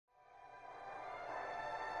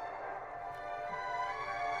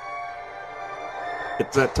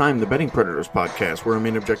It's that time, the Betting Predators podcast, where our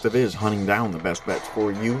main objective is hunting down the best bets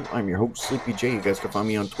for you. I'm your host, Sleepy J. You guys can find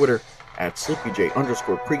me on Twitter at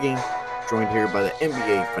SleepyJ_pregame. Joined here by the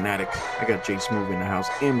NBA Fanatics. I got Jay Smooth in the house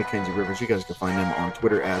and Mackenzie Rivers. You guys can find them on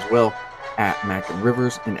Twitter as well at Mac and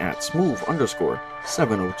Rivers and at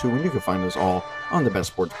Smooth_702. And you can find us all on the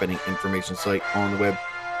best sports betting information site on the web,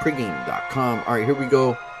 pregame.com. All right, here we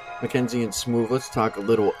go. Mackenzie and Smooth, let's talk a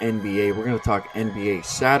little NBA. We're going to talk NBA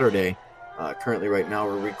Saturday. Currently, right now,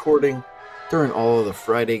 we're recording during all of the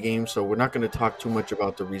Friday games, so we're not going to talk too much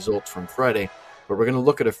about the results from Friday, but we're going to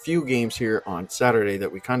look at a few games here on Saturday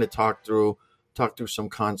that we kind of talk through some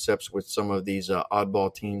concepts with some of these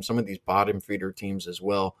oddball teams, some of these bottom feeder teams as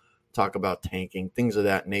well, talk about tanking, things of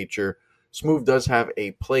that nature. Smooth does have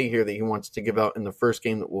a play here that he wants to give out in the first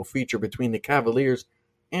game that will feature between the Cavaliers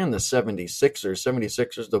and the 76ers.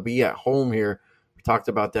 76ers, they'll be at home here. We talked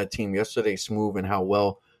about that team yesterday, Smooth, and how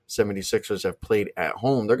well 76ers have played at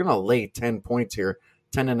home. They're going to lay 10 points here,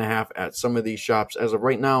 10.5 at some of these shops. As of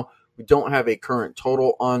right now, we don't have a current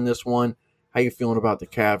total on this one. How you feeling about the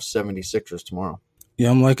Cavs 76ers tomorrow?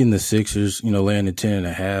 Yeah, I'm liking the Sixers, laying the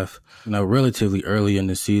 10.5. Relatively early in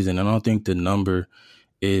the season. I don't think the number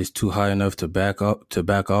is too high enough to back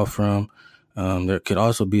off from. There could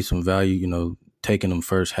also be some value, taking them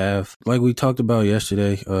first half. Like we talked about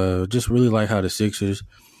yesterday, just really like how the Sixers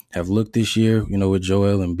have looked this year, with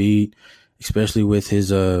Joel Embiid, especially with his,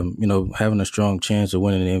 having a strong chance of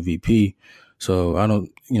winning an MVP. So I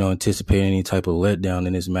don't, anticipate any type of letdown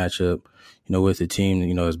in this matchup, with a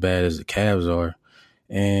team, as bad as the Cavs are.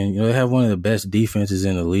 And, they have one of the best defenses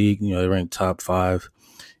in the league. They rank top 5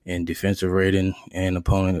 in defensive rating and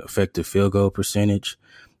opponent effective field goal percentage.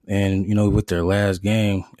 And, with their last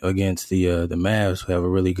game against the Mavs, who have a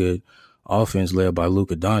really good offense led by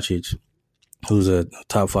Luka Doncic, who's a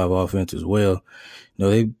top 5 offense as well.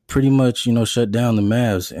 They pretty much, shut down the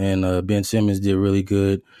Mavs, and Ben Simmons did really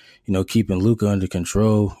good, keeping Luka under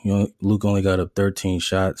control. Luka only got up 13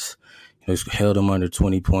 shots, held him under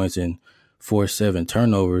 20 points and 4-7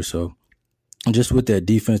 turnovers. So just with that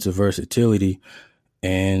defensive versatility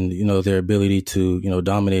and, their ability to,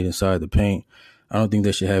 dominate inside the paint, I don't think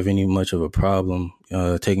they should have any much of a problem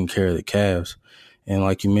taking care of the Cavs. And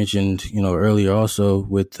like you mentioned, earlier also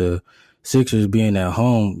with the Sixers being at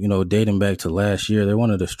home, dating back to last year, they're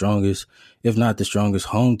one of the strongest, if not the strongest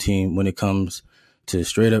home team when it comes to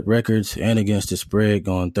straight up records and against the spread,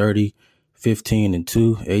 going 30, 15 and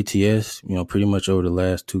 2 ATS, pretty much over the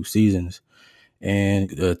last 2 seasons.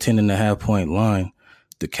 And a 10.5 point line.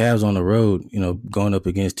 The Cavs on the road, going up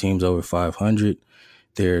against teams over 500,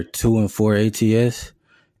 they're 2 and 4 ATS.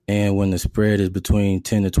 And when the spread is between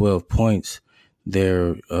 10 to 12 points,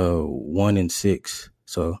 they're 1 and 6.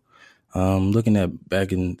 So, looking at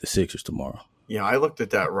back in the Sixers tomorrow. Yeah, I looked at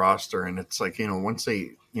that roster, and it's like, once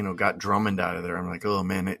they, got Drummond out of there, I'm like, oh,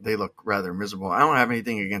 man, they look rather miserable. I don't have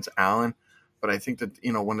anything against Allen, but I think that,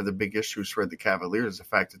 one of the big issues for the Cavaliers is the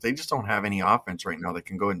fact that they just don't have any offense right now that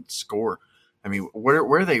can go and score. I mean, where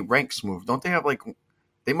are they ranked, Smooth? Don't they have,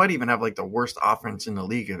 they might even have, the worst offense in the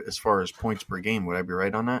league as far as points per game. Would I be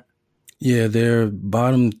right on that? Yeah, they're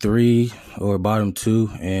bottom 3 or bottom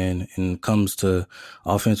 2, and when it comes to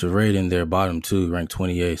offensive rating, they're bottom 2, ranked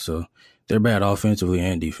 28. So they're bad offensively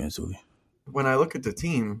and defensively. When I look at the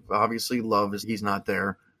team, obviously Love he's not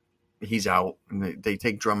there. He's out, and they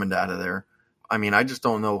take Drummond out of there. I mean, I just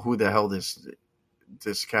don't know who the hell this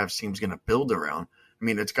Cavs team's going to build around. I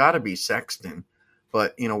mean, it's got to be Sexton,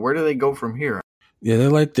 but, where do they go from here? Yeah,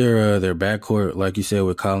 they're like their backcourt, like you said,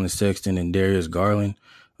 with Colin Sexton and Darius Garland.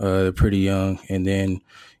 They're pretty young. And then,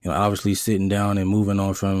 obviously sitting down and moving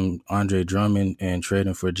on from Andre Drummond and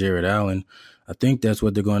trading for Jared Allen. I think that's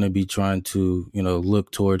what they're going to be trying to, look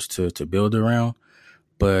towards to build around.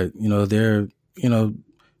 But,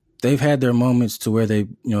 they've had their moments to where they,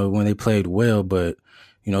 when they played well, but,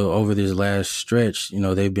 over this last stretch,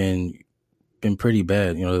 they've been pretty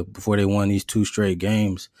bad. Before they won these 2 straight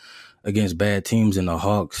games against bad teams in the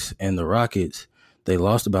Hawks and the Rockets, they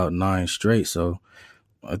lost about 9 straight. So,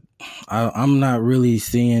 I'm not really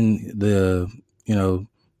seeing the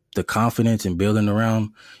confidence in building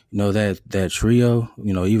around, that trio,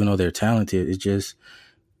 even though they're talented, it's just,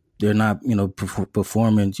 they're not,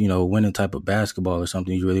 performing, winning type of basketball or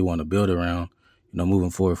something you really want to build around,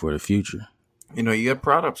 moving forward for the future. You had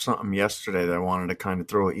brought up something yesterday that I wanted to kind of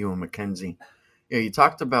throw at you and Mackenzie. You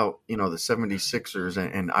talked about, the 76ers,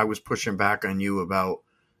 and I was pushing back on you about,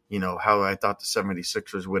 how I thought the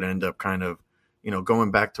 76ers would end up kind of, going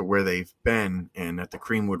back to where they've been and that the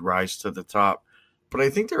cream would rise to the top. But I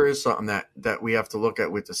think there is something that we have to look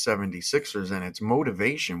at with the 76ers, and it's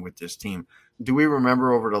motivation with this team. Do we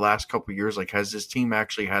remember over the last couple of years, like, has this team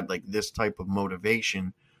actually had like this type of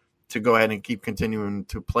motivation to go ahead and keep continuing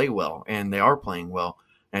to play well? And they are playing well.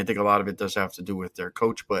 And I think a lot of it does have to do with their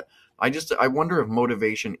coach. But I wonder if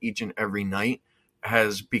motivation each and every night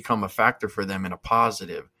has become a factor for them in a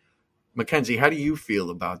positive. Mackenzie, how do you feel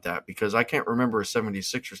about that? Because I can't remember a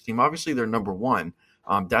 76ers team. Obviously, they're number one.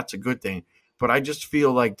 That's a good thing. But I just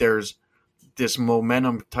feel like there's this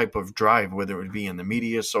momentum type of drive, whether it would be in the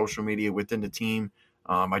media, social media, within the team.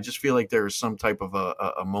 I just feel like there is some type of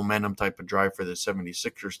a momentum type of drive for the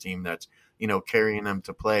 76ers team that's, carrying them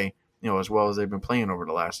to play, as well as they've been playing over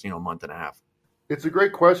the last, month and a half. It's a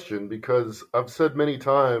great question because I've said many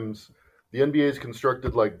times the NBA is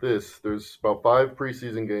constructed like this. There's about 5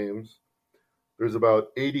 preseason games. There's about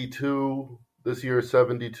 82 this year,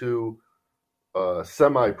 72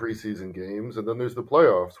 semi-preseason games, and then there's the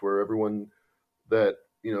playoffs where everyone that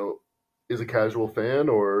is a casual fan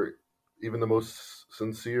or even the most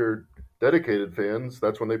sincere, dedicated fans,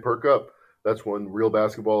 that's when they perk up. That's when real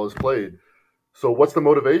basketball is played. So what's the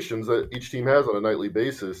motivations that each team has on a nightly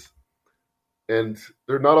basis? And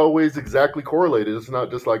they're not always exactly correlated. It's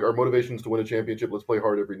not just like our motivations to win a championship, let's play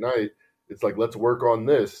hard every night. It's like, let's work on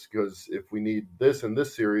this because if we need this in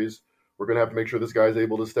this series, we're going to have to make sure this guy's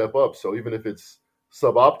able to step up. So even if it's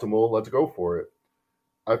suboptimal, let's go for it.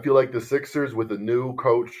 I feel like the Sixers, with a new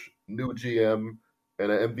coach, new GM,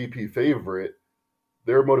 and an MVP favorite,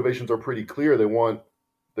 their motivations are pretty clear. They want,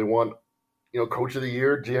 coach of the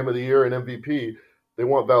year, GM of the year, and MVP. They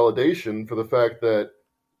want validation for the fact that,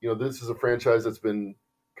 this is a franchise that's been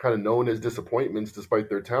kind of known as disappointments despite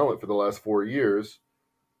their talent for the last 4 years.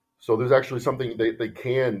 So there's actually something they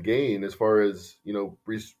can gain as far as,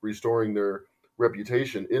 restoring their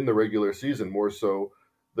reputation in the regular season, more so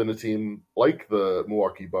than a team like the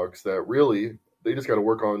Milwaukee Bucks that really, they just got to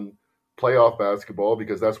work on playoff basketball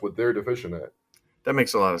because that's what they're deficient at. That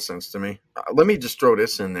makes a lot of sense to me. Let me just throw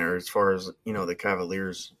this in there as far as, the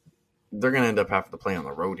Cavaliers, they're going to end up having to play on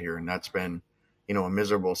the road here, and that's been, a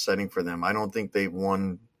miserable setting for them. I don't think they've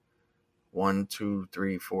won 1, 2,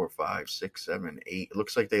 3, 4, 5, 6, 7, 8. It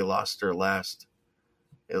looks like they lost their last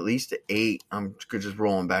at least 8. I'm just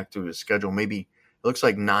rolling back through the schedule. Maybe it looks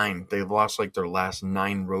like 9. They've lost like their last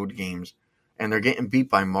 9 road games, and they're getting beat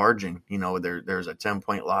by margin. There's a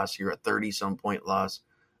 10-point loss here, a 30-some point loss,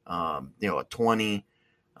 a 20.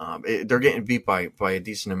 They're getting beat by a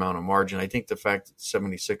decent amount of margin. I think the fact that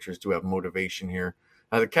the 76ers do have motivation here.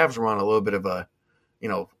 Now, the Cavs were on a little bit of a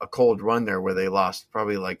cold run there where they lost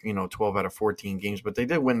probably 12 out of 14 games, but they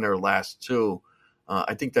did win their last 2.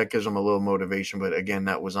 I think that gives them a little motivation, but again,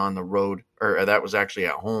 that was on the road, or that was actually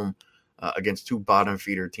at home against 2 bottom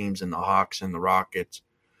feeder teams in the Hawks and the Rockets.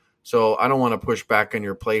 So I don't want to push back on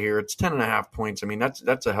your play here. It's 10.5 points. I mean,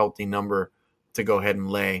 that's a healthy number to go ahead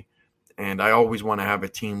and lay. And I always want to have a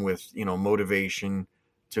team with, motivation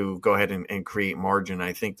to go ahead and create margin.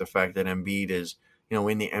 I think the fact that Embiid is,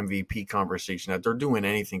 in the MVP conversation, that they're doing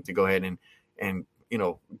anything to go ahead and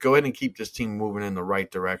go ahead and keep this team moving in the right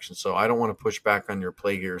direction. So I don't want to push back on your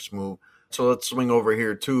play here, Smooth. So let's swing over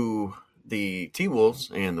here to the T-Wolves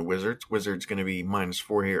and the Wizards. Wizards going to be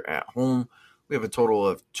 -4 here at home. We have a total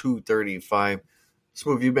of 235.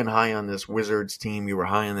 Smooth, you've been high on this Wizards team. You were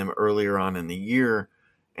high on them earlier on in the year,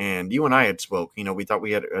 and you and I had spoke. We thought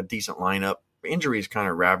we had a decent lineup. Injuries kind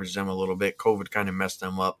of ravaged them a little bit. COVID kind of messed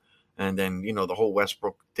them up. And then, the whole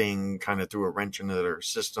Westbrook thing kind of threw a wrench into their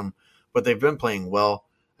system. But they've been playing well.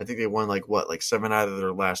 I think they won 7 out of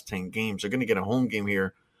their last 10 games. They're going to get a home game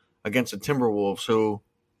here against the Timberwolves, who,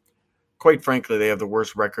 quite frankly, they have the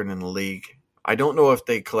worst record in the league. I don't know if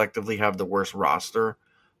they collectively have the worst roster,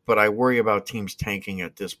 but I worry about teams tanking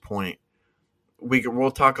at this point.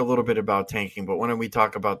 We'll talk a little bit about tanking, but why don't we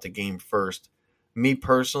talk about the game first? Me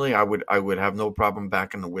personally, I would have no problem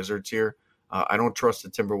backing the Wizards here. I don't trust the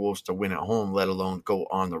Timberwolves to win at home, let alone go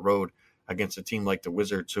on the road against a team like the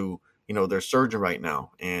Wizards who, they're surging right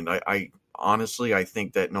now. And I honestly, I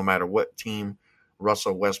think that no matter what team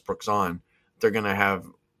Russell Westbrook's on, they're going to have,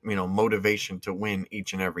 motivation to win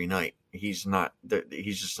each and every night. He's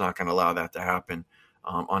just not going to allow that to happen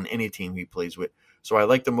on any team he plays with. So I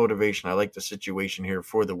like the motivation. I like the situation here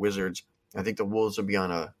for the Wizards. I think the Wolves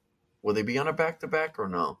will they be on a back-to-back or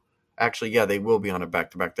no? Actually, yeah, they will be on a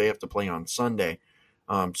back-to-back. They have to play on Sunday.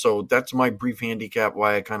 So that's my brief handicap,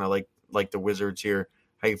 why I kind of like the Wizards here.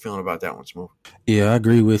 How you feeling about that one, Smooth? Yeah, I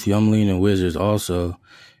agree with you. I'm leaning Wizards also.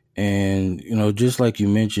 And, just like you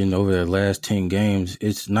mentioned, over the last 10 games,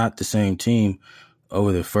 it's not the same team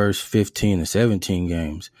over the first 15 to 17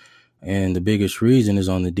 games. And the biggest reason is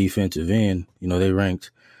on the defensive end. They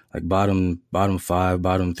ranked like bottom 5,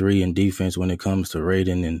 bottom 3 in defense when it comes to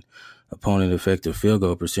rating and opponent effective field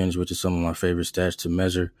goal percentage, which is some of my favorite stats to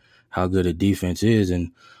measure how good a defense is.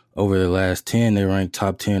 And over the last 10, they ranked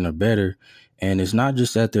top 10 or better. And it's not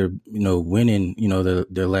just that they're, winning,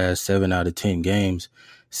 their last 7 out of 10 games,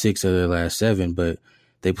 6 of their last 7, but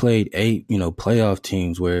they played 8, playoff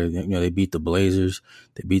teams where, they beat the Blazers,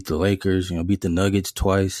 they beat the Lakers, beat the Nuggets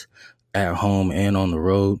twice at home and on the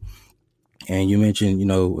road. And you mentioned,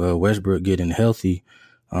 Westbrook getting healthy,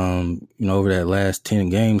 over that last 10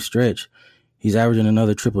 game stretch, he's averaging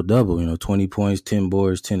another triple double, 20 points, 10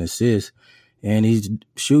 boards, 10 assists. And he's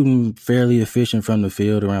shooting fairly efficient from the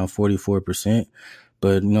field, around 44%.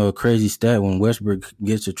 But, a crazy stat, when Westbrook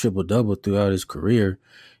gets a triple double throughout his career,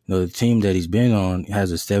 the team that he's been on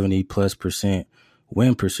has a 70+%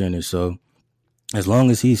 win percentage. So as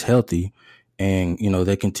long as he's healthy and,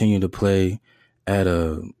 they continue to play at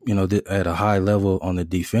a high level on the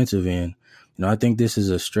defensive end, I think this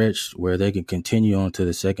is a stretch where they can continue on to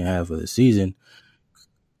the second half of the season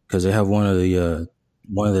because they have one of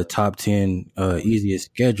the top 10 easiest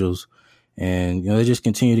schedules. And, they just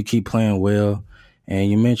continue to keep playing well.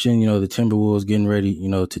 And you mentioned, the Timberwolves getting ready,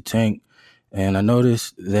 to tank. And I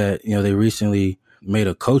noticed that, they recently made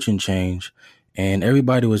a coaching change and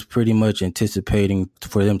everybody was pretty much anticipating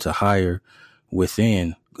for them to hire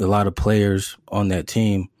within. A lot of players on that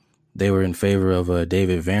team, they were in favor of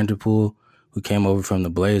David Vanderpool, who came over from the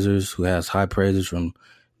Blazers, who has high praises from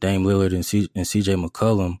Dame Lillard and CJ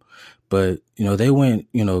McCollum. But, they went,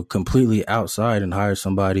 completely outside and hired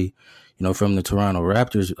somebody, from the Toronto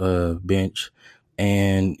Raptors bench.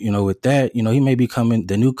 And, with that,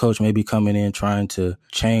 the new coach may be coming in trying to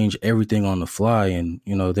change everything on the fly. And,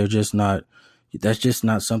 that's just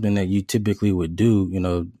not something that you typically would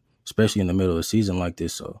do, especially in the middle of a season like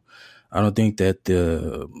this. So I don't think that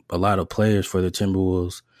a lot of players for the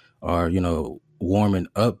Timberwolves are, warming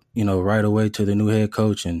up, right away to the new head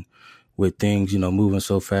coach. And with things, moving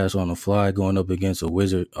so fast on the fly, going up against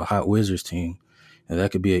a hot Wizards team, and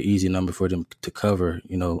that could be an easy number for them to cover,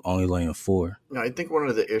 only laying 4. I think one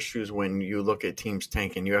of the issues when you look at teams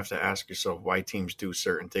tanking, you have to ask yourself why teams do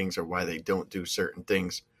certain things or why they don't do certain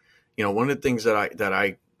things. One of the things that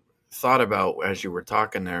I thought about as you were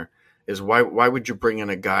talking there is why would you bring in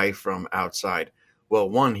a guy from outside? Well,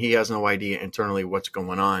 one, he has no idea internally what's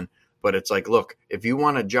going on, but it's like, look, if you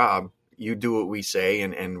want a job, you do what we say,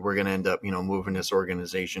 and we're going to end up, moving this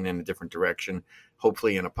organization in a different direction,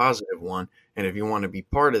 hopefully in a positive one. And if you want to be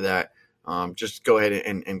part of that, just go ahead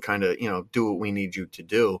and kind of, do what we need you to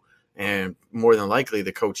do. And more than likely,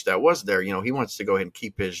 the coach that was there, he wants to go ahead and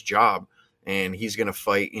keep his job, and he's going to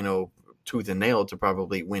fight, tooth and nail to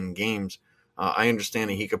probably win games. I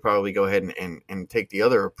understand that he could probably go ahead and take the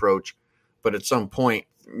other approach, but at some point,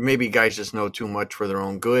 maybe guys just know too much for their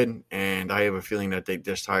own good, and I have a feeling that they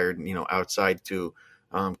just hired, outside to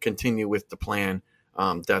continue with the plan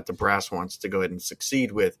that the brass wants to go ahead and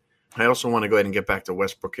succeed with. I also want to go ahead and get back to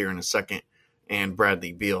Westbrook here in a second and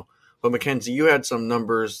Bradley Beal. But Mackenzie, you had some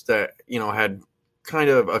numbers that, had kind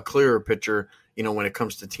of a clearer picture, when it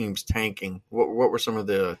comes to teams tanking. What were some of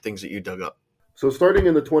the things that you dug up? So starting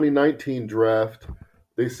in the 2019 draft,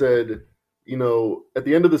 they said, at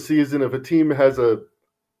the end of the season, if a team has a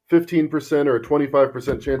 15% or a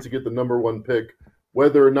 25% chance to get the number 1 pick,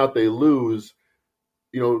 whether or not they lose,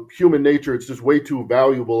 human nature, it's just way too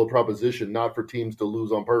valuable a proposition not for teams to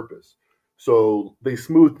lose on purpose. So they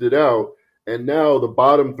smoothed it out, and now the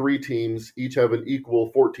bottom 3 teams each have an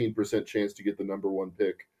equal 14% chance to get the number 1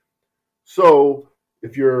 pick. So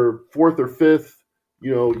if you're 4th or 5th,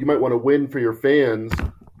 you might want to win for your fans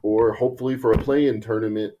or hopefully for a play-in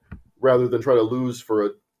tournament rather than try to lose for a,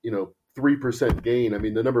 3% gain. I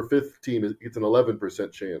mean, the number 5th team gets an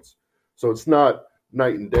 11% chance. So it's not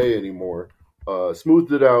night and day anymore.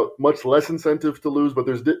 Smoothed it out, much less incentive to lose, but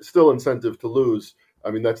there's still incentive to lose.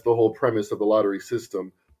 I mean, that's the whole premise of the lottery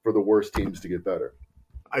system, for the worst teams to get better.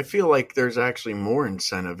 I feel like there's actually more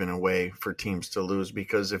incentive in a way for teams to lose,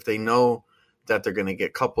 because if they know that they're going to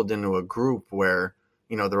get coupled into a group where,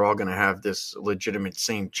 they're all going to have this legitimate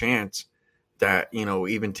same chance, that,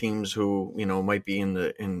 even teams who, might be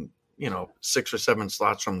in 6 or 7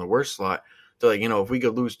 slots from the worst slot, they're like, if we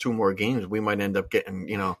could lose 2 more games, we might end up getting,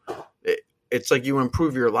 it's like you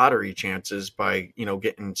improve your lottery chances by,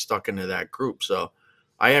 getting stuck into that group. So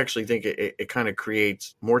I actually think it kind of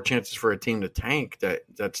creates more chances for a team to tank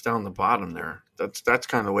that's down the bottom there. That's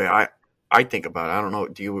kind of the way I think about it. I don't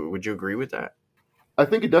know. Would you agree with that? I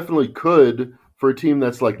think it definitely could for a team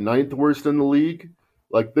that's like 9th worst in the league.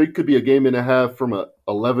 Like they could be a game and a half from a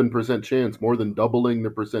 11% chance, more than doubling the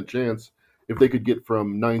percent chance if they could get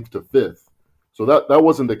from ninth to fifth. So that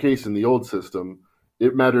wasn't the case in the old system.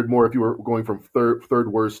 It mattered more if you were going from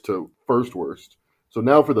third worst to first worst. So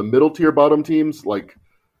now for the middle tier bottom teams, like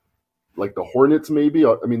the Hornets, maybe.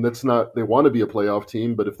 I mean, that's not, they want to be a playoff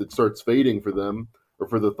team, but if it starts fading for them, or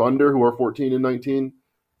for the Thunder, who are 14 and 19,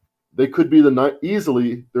 they could be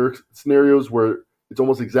easily. There are scenarios where it's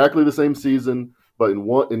almost exactly the same season, but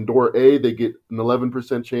in door A they get an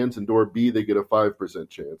 11% chance, in door B they get a 5%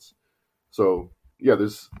 chance. So yeah,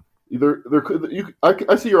 there's either there could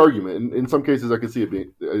I see your argument. In some cases, I can see it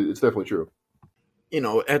being, it's definitely true.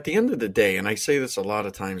 At the end of the day, and I say this a lot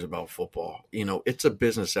of times about football, it's a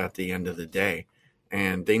business at the end of the day,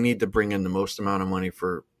 and they need to bring in the most amount of money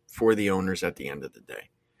for the owners at the end of the day.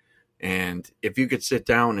 And if you could sit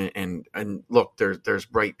down and look, there's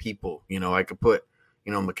bright people. I could put,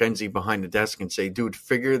 Mackenzie behind the desk and say, dude,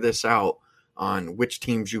 figure this out on which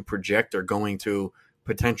teams you project are going to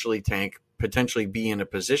potentially tank, potentially be in a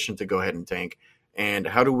position to go ahead and tank. And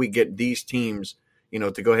how do we get these teams,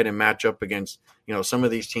 to go ahead and match up against, some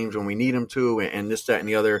of these teams when we need them to, and this, that, and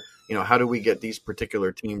the other. How do we get these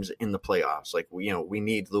particular teams in the playoffs? Like, we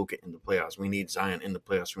need Luka in the playoffs. We need Zion in the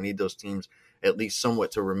playoffs. We need those teams at least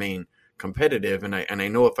somewhat to remain competitive. And I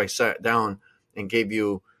know if I sat down and gave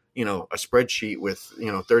you, a spreadsheet with,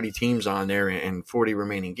 30 teams on there and 40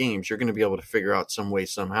 remaining games, you're going to be able to figure out some way,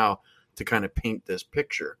 somehow, to kind of paint this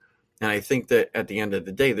picture. And I think that at the end of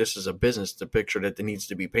the day, this is a business. The picture that needs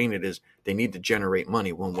to be painted is they need to generate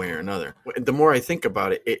money one way or another. The more I think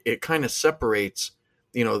about it, it kind of separates,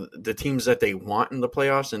 the teams that they want in the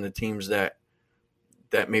playoffs and the teams that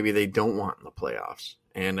maybe they don't want in the playoffs.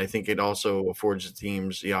 And I think it also affords the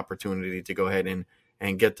teams the opportunity to go ahead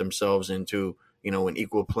and get themselves into, an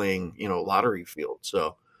equal playing, lottery field.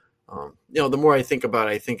 So, the more I think about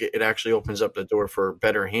it, I think it actually opens up the door for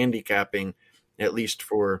better handicapping, at least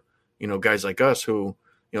for, guys like us who,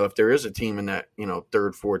 if there is a team in that,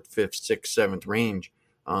 third, fourth, fifth, sixth, seventh range,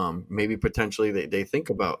 maybe potentially they think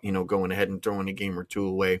about, going ahead and throwing a game or two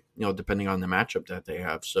away, depending on the matchup that they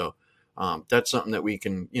have. So that's something that we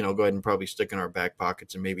can, go ahead and probably stick in our back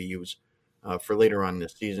pockets and maybe use for later on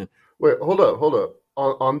this season. Wait, hold up.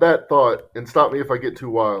 On that thought, and stop me if I get too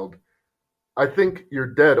wild, I think you're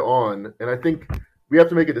dead on, and I think we have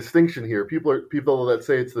to make a distinction here. People that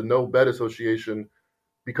say it's the no bet association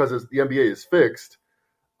because the NBA is fixed.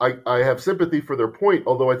 I have sympathy for their point,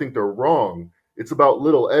 although I think they're wrong. It's about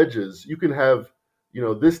little edges. You can have,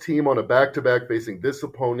 this team on a back-to-back facing this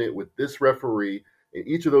opponent with this referee, and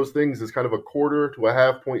each of those things is kind of a quarter to a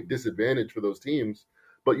half point disadvantage for those teams.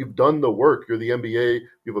 But you've done the work. You're the NBA.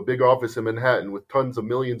 You have a big office in Manhattan with tons of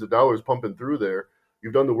millions of dollars pumping through there.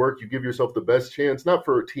 You've done the work. You give yourself the best chance, not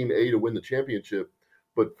for Team A to win the championship,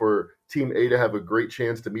 but for Team A to have a great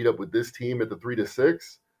chance to meet up with this team at the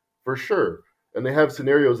 3-6, for sure. And they have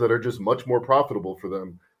scenarios that are just much more profitable for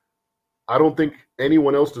them. I don't think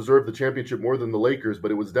anyone else deserved the championship more than the Lakers,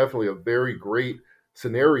 but it was definitely a very great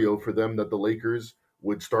scenario for them that the Lakers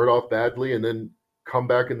would start off badly and then come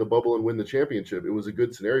back in the bubble and win the championship. It was a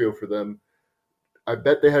good scenario for them. I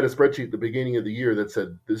bet they had a spreadsheet at the beginning of the year that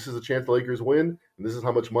said, this is a chance the Lakers win, and this is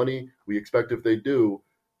how much money we expect if they do.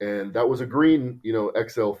 And that was a green,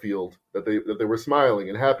 Excel field that they were smiling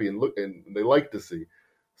and happy and they liked to see.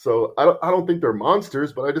 So I don't think they're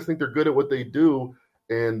monsters, but I just think they're good at what they do.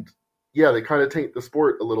 And yeah, they kind of taint the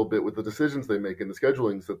sport a little bit with the decisions they make and the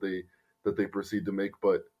schedulings that they proceed to make.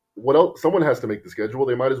 But what else? Someone has to make the schedule.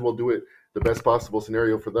 They might as well do it the best possible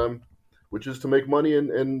scenario for them, which is to make money.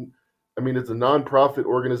 And I mean, it's a non-profit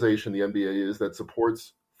organization, the NBA is, that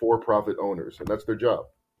supports for-profit owners, and that's their job.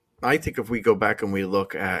 I think if we go back and we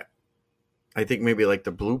look at, I think maybe like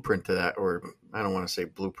the blueprint to that, or I don't want to say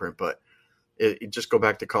blueprint, but it just go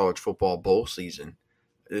back to college football bowl season.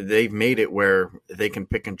 They've made it where they can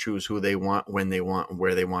pick and choose who they want, when they want, and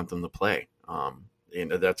where they want them to play.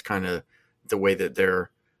 That's kind of the way that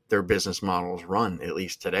their business models run, at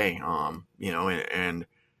least today. And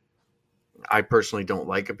I personally don't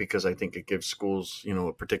like it because I think it gives schools,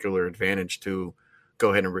 a particular advantage to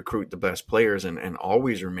go ahead and recruit the best players and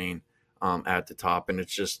always remain at the top. And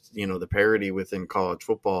it's just, the parity within college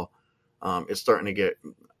football is starting to get,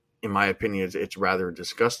 in my opinion, it's rather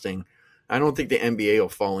disgusting. I don't think the NBA will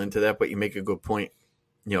fall into that, but you make a good point.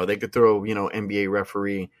 They could throw, NBA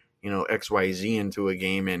referee, XYZ into a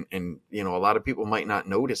game and a lot of people might not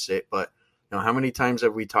notice it, but how many times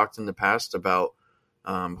have we talked in the past about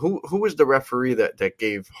who was the referee that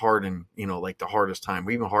gave Harden, like the hardest time?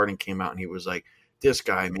 Even Harden came out and he was like, this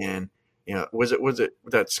guy, man, was it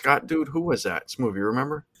that Scott dude? Who was that? Smooth, you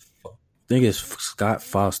remember? think it's Scott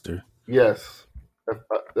Foster. Yes.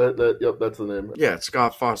 Yep, that's the name. Yeah, it's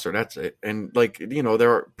Scott Foster. That's it. And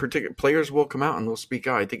there are particular players will come out and they'll speak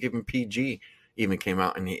out. I think even PG even came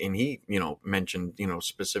out and he mentioned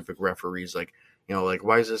specific referees like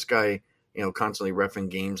why is this guy constantly reffing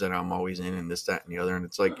games that I'm always in and this, that, and the other. And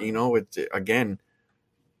it's like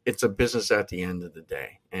it's a business at the end of the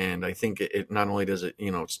day. And I think it not only does it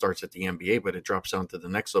it starts at the NBA, but it drops down to the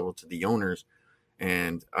next level to the owners.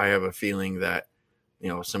 And I have a feeling that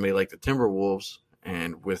somebody like the Timberwolves.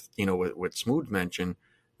 And with what Smooth mentioned,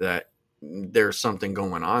 that there's something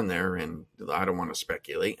going on there, and I don't want to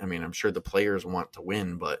speculate. I mean, I'm sure the players want to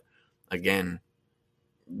win, but again,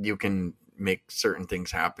 you can make certain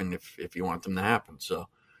things happen if you want them to happen. So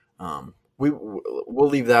we'll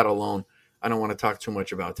leave that alone. I don't want to talk too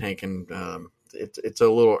much about tanking. It's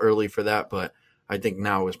a little early for that, but I think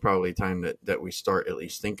now is probably time that we start at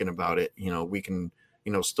least thinking about it. We can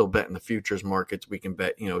still bet in the futures markets. We can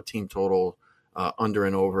bet team total. Under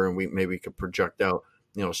and over, and we could project out,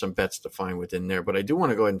 some bets to find within there. But I do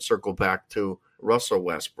want to go ahead and circle back to Russell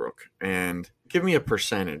Westbrook and give me a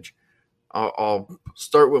percentage. I'll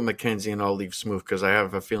start with Mackenzie and I'll leave Smooth because I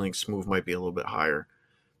have a feeling Smooth might be a little bit higher.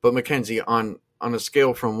 But Mackenzie, on a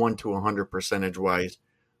scale from 1 to 100 percentage wise,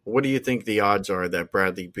 what do you think the odds are that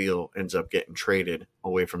Bradley Beal ends up getting traded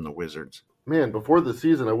away from the Wizards? Man, before the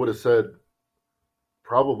season, I would have said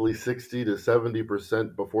probably 60 to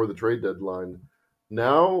 70% before the trade deadline.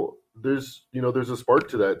 Now there's a spark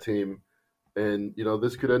to that team, and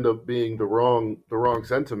this could end up being the wrong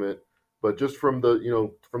sentiment. But just from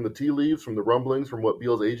the tea leaves, from the rumblings, from what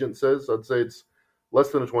Beal's agent says, I'd say it's less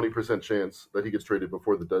than a 20% chance that he gets traded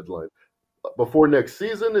before the deadline. Before next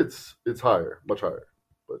season, it's higher, much higher,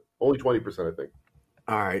 but only 20%, I think.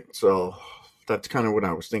 All right, so that's kind of what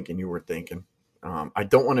I was thinking. You were thinking. I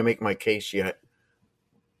don't want to make my case yet.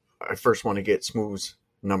 I first want to get Smooth's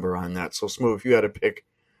number on that. So, Smooth, if you had to pick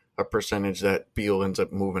a percentage that Beal ends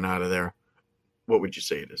up moving out of there, what would you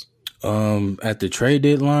say it is? At the trade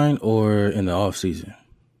deadline or in the offseason?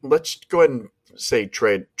 Let's go ahead and say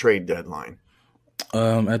trade deadline.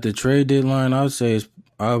 At the trade deadline, I would say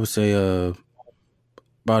about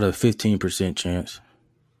a 15% chance.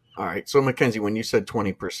 All right. So, Mackenzie, when you said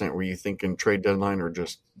 20%, were you thinking trade deadline or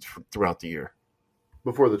just throughout the year?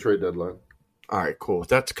 Before the trade deadline. All right, cool.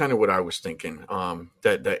 That's kind of what I was thinking.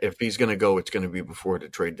 That if he's going to go, it's going to be before the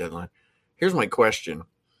trade deadline. Here's my question: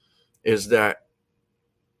 is that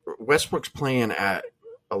Westbrook's playing at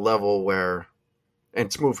a level where,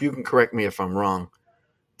 and Smooth, you can correct me if I'm wrong,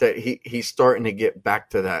 that he's starting to get back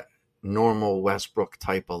to that normal Westbrook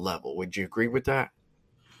type of level. Would you agree with that?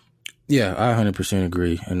 Yeah, I 100%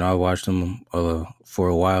 agree. And I watched him for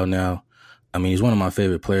a while now. I mean, he's one of my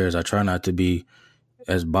favorite players. I try not to be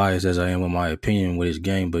as biased as I am with my opinion with his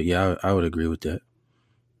game, but yeah, I would agree with that.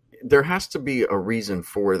 There has to be a reason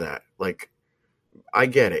for that. Like, I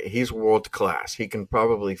get it. He's world class. He can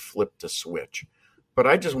probably flip the switch. But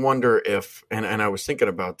I just wonder if, and I was thinking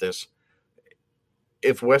about this,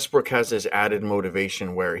 if Westbrook has this added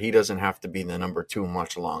motivation where he doesn't have to be the number 2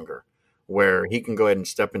 much longer, where he can go ahead and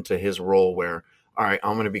step into his role where, all right,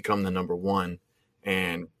 I'm going to become the number 1,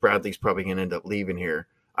 and Bradley's probably going to end up leaving here.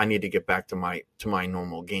 I need to get back to my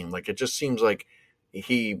normal game. Like, it just seems like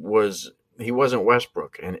he wasn't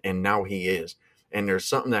Westbrook, and now he is. And there's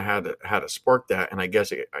something that had to spark that. And I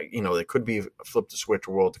guess it could be flip the switch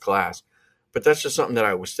world class, but that's just something that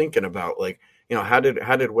I was thinking about. Like, how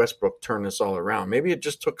did Westbrook turn this all around? Maybe it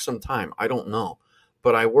just took some time. I don't know,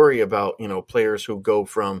 but I worry about players who go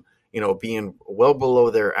from being well below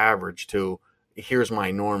their average to here's my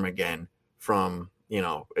norm again from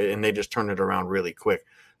and they just turn it around really quick.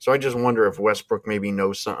 So I just wonder if Westbrook maybe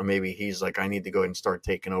knows something. Maybe he's like, I need to go ahead and start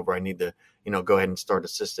taking over. I need to, go ahead and start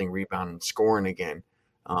assisting, rebounding, and scoring again.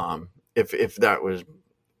 If that was,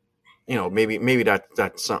 maybe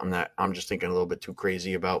that's something that I'm just thinking a little bit too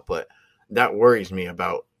crazy about. But that worries me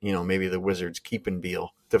about, maybe the Wizards keeping Beal.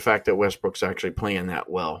 The fact that Westbrook's actually playing that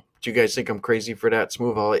well. Do you guys think I'm crazy for that?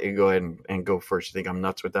 Smooth, I'll let you go ahead and go first. You think I'm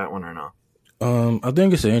nuts with that one or not? I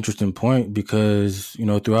think it's an interesting point because,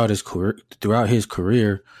 throughout his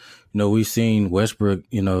career, we've seen Westbrook,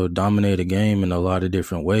 dominate a game in a lot of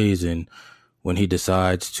different ways. And when he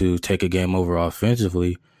decides to take a game over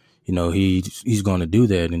offensively, he's going to do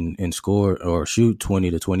that and score or shoot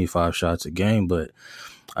 20 to 25 shots a game. But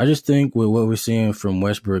I just think with what we're seeing from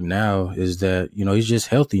Westbrook now is that, he's just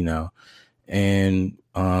healthy now. And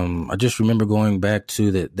I just remember going back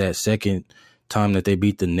to that second time that they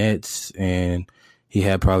beat the Nets, and he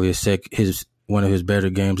had probably one of his better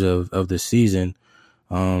games of the season.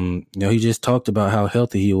 He just talked about how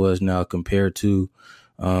healthy he was now compared to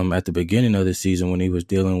at the beginning of the season when he was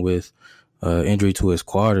dealing with injury to his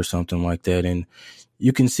quad or something like that. And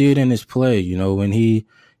you can see it in his play, you know, when he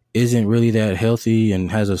isn't really that healthy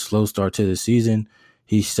and has a slow start to the season,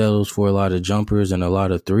 he settles for a lot of jumpers and a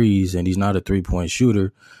lot of threes, and he's not a 3-point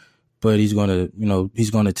shooter, but he's going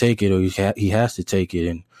to take it, or he has to take it.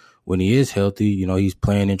 And when he is healthy, you know, he's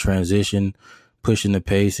playing in transition, pushing the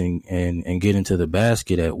pace and getting to the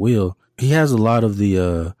basket at will. He has a lot of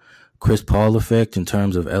the Chris Paul effect in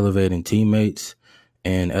terms of elevating teammates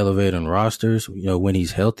and elevating rosters, you know, when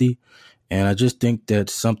he's healthy. And I just think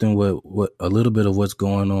that's something what a little bit of what's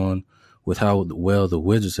going on with how well the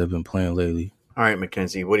Wizards have been playing lately. All right,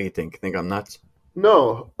 Mackenzie, what do you think? Think I'm nuts?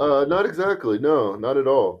 No, not exactly. No, not at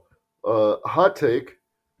all. Hot take.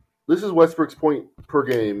 This is Westbrook's point per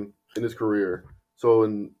game in his career. So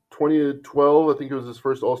in 2012, I think it was his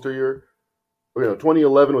first All-Star year.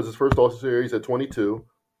 2011 was his first All-Star year. He's at 22,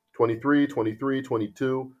 23, 23,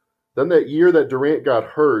 22. Then that year that Durant got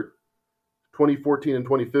hurt, 2014 and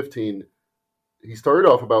 2015, he started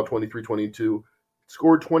off about 23, 22,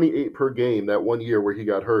 scored 28 per game that one year where he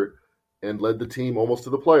got hurt and led the team almost to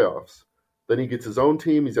the playoffs. Then he gets his own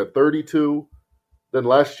team. He's at 32. Then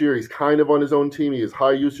last year, he's kind of on his own team. He has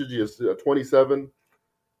high usage. He has 27.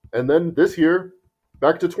 And then this year,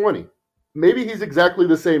 back to 20. Maybe he's exactly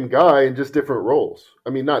the same guy in just different roles. I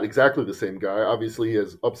mean, not exactly the same guy. Obviously, he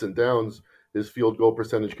has ups and downs. His field goal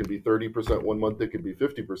percentage can be 30% one month. It could be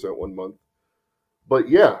 50% one month. But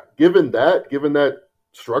yeah, given that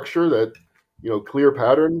structure, that clear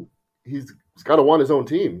pattern, he's got to want his own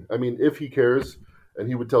team. I mean, if he cares, and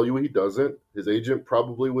he would tell you he doesn't. His agent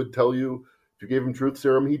probably would tell you if you gave him truth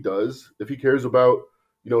serum, he does. If he cares about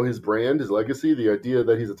his brand, his legacy, the idea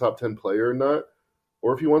that he's a top 10 player or not,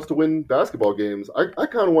 or if he wants to win basketball games, I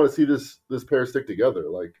kind of want to see this pair stick together.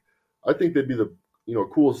 Like, I think they'd be the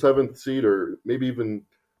cool 7th seed, or maybe even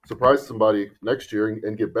surprise somebody next year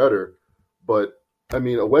and get better. But I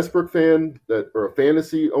mean, a Westbrook fan or a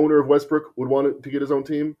fantasy owner of Westbrook would want to get his own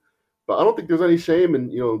team. But I don't think there's any shame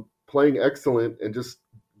in playing excellent and just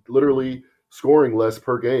literally scoring less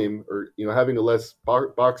per game, or having a less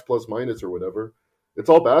box plus minus or whatever. It's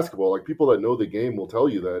all basketball. Like, people that know the game will tell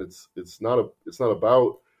you that it's not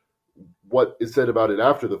about what is said about it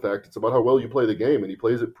after the fact. It's about how well you play the game, and he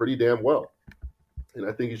plays it pretty damn well. And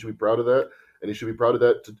I think he should be proud of that, and he should be proud of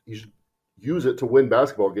that. He should use it to win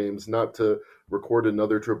basketball games, not to record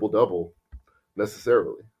another triple-double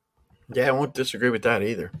necessarily. Yeah, I won't disagree with that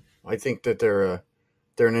either. I think that they're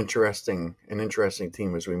an interesting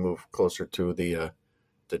team as we move closer to the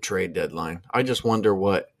trade deadline. I just wonder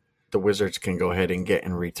what the Wizards can go ahead and get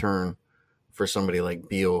in return for somebody like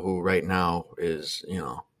Beal, who right now is,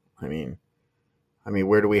 I mean,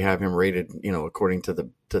 where do we have him rated, according to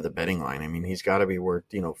the betting line? I mean, he's got to be worth,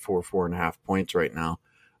 4.5 points right now,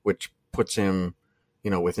 which puts him,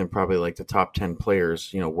 within probably like the top 10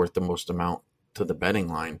 players, worth the most amount to the betting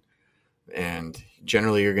line. And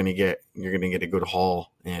generally you're going to get a good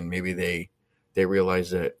haul, and maybe they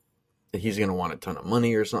realize that he's going to want a ton of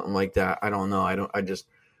money or something like that. I don't know.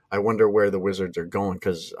 I wonder where the Wizards are going,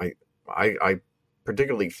 because I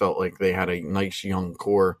particularly felt like they had a nice young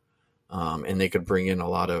core, and they could bring in a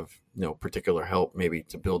lot of particular help maybe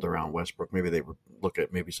to build around Westbrook. Maybe they would look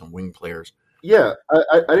at maybe some wing players. Yeah,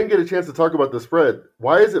 I didn't get a chance to talk about the spread.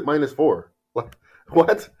 Why is it -4?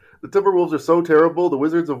 What? The Timberwolves are so terrible. The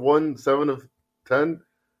Wizards have won 7 of 10.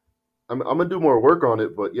 I'm gonna do more work on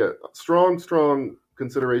it, but yeah, strong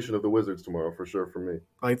consideration of the Wizards tomorrow for sure for me.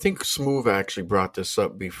 I think Smoove actually brought this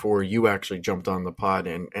up before you actually jumped on the pod,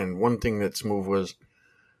 and one thing that Smoove was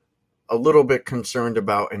a little bit concerned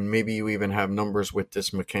about, and maybe you even have numbers with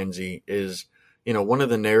this, Mackenzie, is one of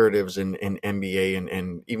the narratives in NBA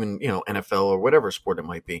and even NFL or whatever sport it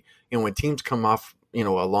might be, when teams come off a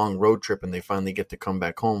long road trip and they finally get to come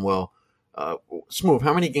back home. Well, Smoove,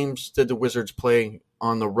 how many games did the Wizards play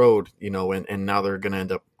on the road, and now they're going to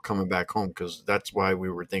end up coming back home? Because that's why we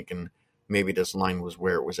were thinking maybe this line was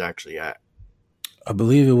where it was actually at. I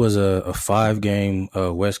believe it was a 5-game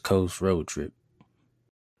West Coast road trip.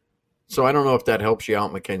 So I don't know if that helps you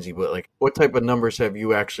out, Mackenzie, but like, what type of numbers have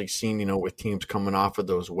you actually seen, with teams coming off of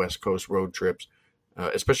those West Coast road trips,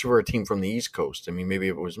 especially for a team from the East Coast? I mean, maybe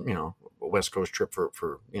if it was, a West Coast trip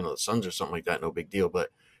for the Suns or something like that, no big deal. But,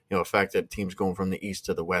 the fact that teams going from the East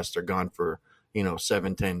to the West are gone for,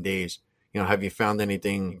 7-10 days, have you found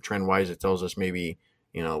anything trend-wise that tells us maybe,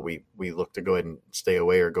 we look to go ahead and stay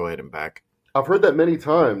away or go ahead and back? I've heard that many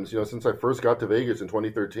times, since I first got to Vegas in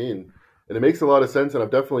 2013. And it makes a lot of sense, and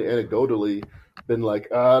I've definitely anecdotally been like,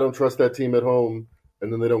 I don't trust that team at home,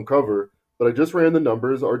 and then they don't cover. But I just ran the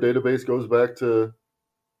numbers. Our database goes back to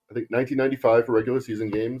I think 1995 for regular season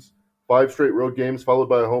games, 5 straight road games followed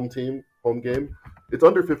by a home game. It's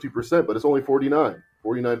under 50%, but it's only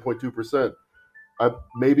 49.2%.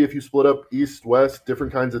 Maybe if you split up East, West,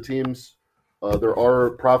 different kinds of teams, there are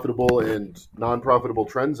profitable and non-profitable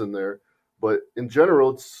trends in there. But in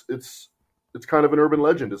general, it's kind of an urban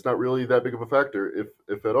legend. It's not really that big of a factor,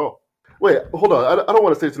 if at all. Wait, hold on. I don't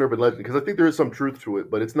want to say it's an urban legend because I think there is some truth to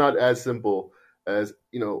it, but it's not as simple as,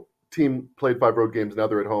 team played 5 road games, now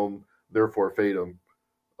they're at home, therefore fade them.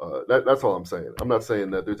 That's all I'm saying. I'm not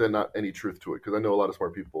saying that there's not any truth to it because I know a lot of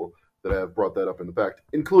smart people that have brought that up in the fact,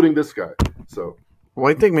 including this guy. So, well,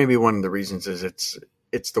 I think maybe one of the reasons is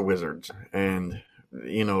it's the Wizards, and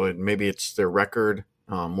maybe it's their record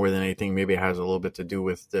more than anything. Maybe it has a little bit to do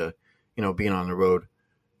with the being on the road,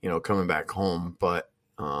 coming back home. But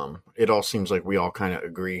it all seems like we all kind of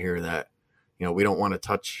agree here that we don't want to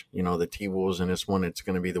touch the T-Wolves in this one. It's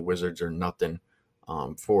going to be the Wizards or nothing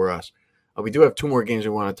for us. We do have 2 more games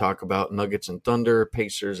we want to talk about: Nuggets and Thunder,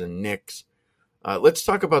 Pacers and Knicks. Let's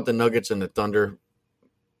talk about the Nuggets and the Thunder.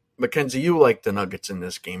 Mackenzie, you like the Nuggets in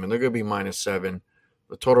this game, and they're going to be -7.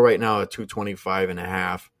 The total right now at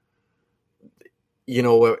 225.5.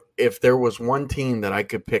 If there was one team that I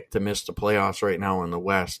could pick to miss the playoffs right now in the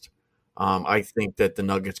West, I think that the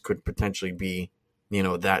Nuggets could potentially be,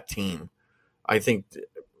 that team. I think,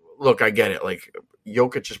 look, I get it. Like,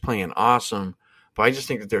 Jokic is playing awesome, but I just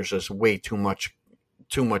think that there's just way too much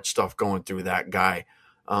stuff going through that guy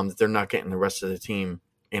that they're not getting the rest of the team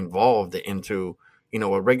involved into,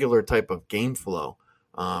 a regular type of game flow.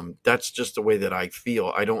 That's just the way that I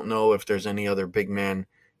feel. I don't know if there's any other big man,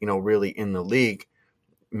 really in the league.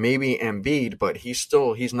 Maybe Embiid, but he's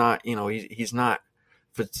not, he's not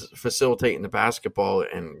facilitating the basketball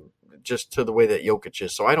and just to the way that Jokic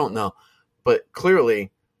is. So I don't know. But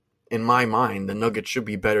clearly, in my mind, the Nuggets should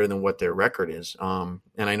be better than what their record is. And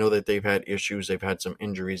I know that they've had issues. They've had some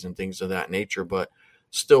injuries and things of that nature. But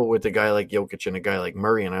still, with a guy like Jokic and a guy like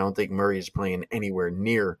Murray, and I don't think Murray is playing anywhere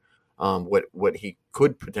near what he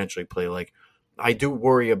could potentially play like. I do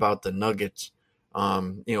worry about the Nuggets,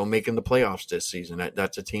 making the playoffs this season.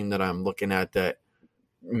 That's a team that I'm looking at that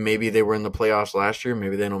maybe they were in the playoffs last year.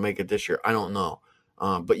 Maybe they don't make it this year. I don't know.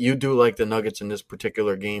 But you do like the Nuggets in this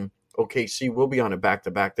particular game. OKC will be on a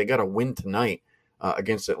back-to-back. They got a win tonight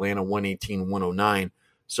against Atlanta, 118-109.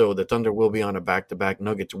 So the Thunder will be on a back-to-back.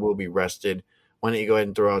 Nuggets will be rested. Why don't you go ahead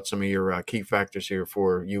and throw out some of your key factors here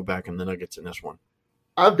for you back in the Nuggets in this one?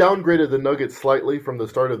 I've downgraded the Nuggets slightly from the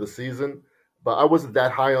start of the season, but I wasn't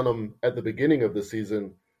that high on them at the beginning of the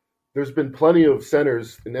season. There's been plenty of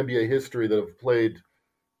centers in NBA history that have played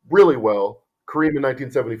really well. Kareem in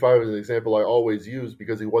 1975 is an example I always use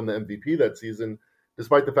because he won the MVP that season,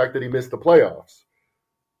 despite the fact that he missed the playoffs.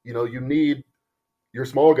 You need your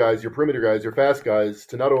small guys, your perimeter guys, your fast guys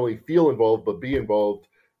to not only feel involved, but be involved.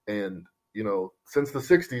 And, since the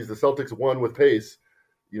 60s, the Celtics won with pace.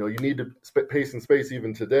 You need to pace and space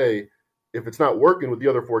even today. If it's not working with the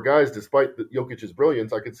other 4 guys, despite Jokic's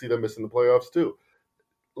brilliance, I could see them missing the playoffs too.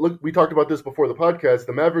 Look, we talked about this before the podcast.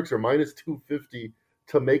 The Mavericks are -250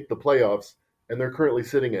 to make the playoffs, and they're currently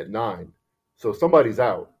sitting at 9. So somebody's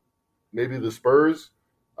out. Maybe the Spurs.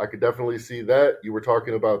 I could definitely see that. You were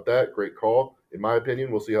talking about that. Great call. In my opinion,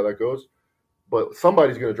 we'll see how that goes. But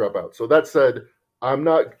somebody's going to drop out. So that said, I'm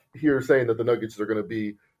not here saying that the Nuggets are going to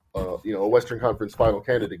be a Western Conference final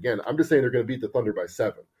candidate again. I'm just saying they're going to beat the Thunder by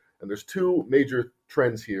 7. And there's 2 major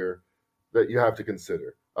trends here that you have to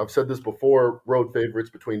consider. I've said this before, road favorites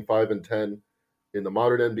between 5 and 10 in the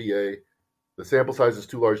modern NBA. The sample size is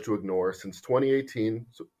too large to ignore. Since 2018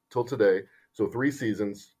 till today, so 3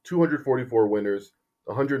 seasons, 244 winners,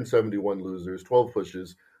 171 losers, 12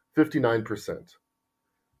 pushes, 59%.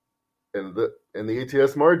 And the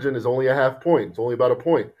ATS margin is only a half point. It's only about a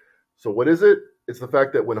point. So what is it? It's the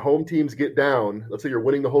fact that when home teams get down, let's say you're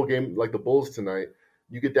winning the whole game like the Bulls tonight,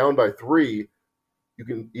 you get down by 3, you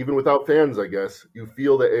can, even without fans, I guess, you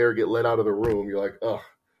feel the air get let out of the room. You're like, ugh,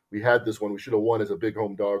 we had this one. We should have won as a big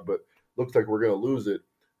home dog, but looks like we're going to lose it.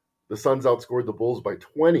 The Suns outscored the Bulls by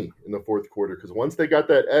 20 in the 4th quarter because once they got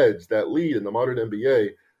that edge, that lead in the modern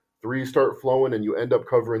NBA, 3s start flowing and you end up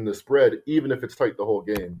covering the spread, even if it's tight the whole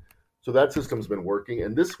game. So that system's been working,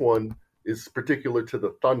 and this one is particular to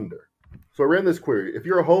the Thunder. So I ran this query. If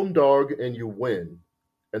you're a home dog and you win,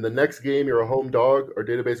 and the next game you're a home dog, our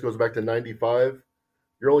database goes back to 95,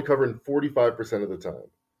 you're only covering 45% of the time.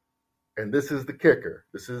 And this is the kicker.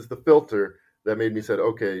 This is the filter that made me say,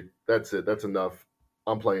 okay, that's it. That's enough.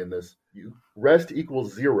 I'm playing this. Rest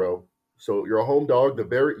equals 0. So you're a home dog.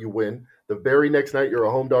 You win. The very next night, you're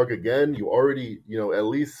a home dog again. You already, at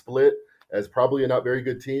least split as probably a not very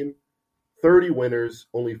good team. 30 winners,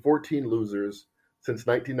 only 14 losers since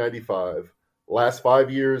 1995. Last 5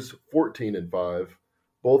 years, 14-5,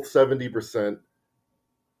 both 70%.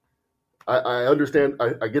 I understand.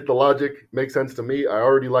 I get the logic. Makes sense to me. I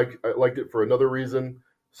liked it for another reason.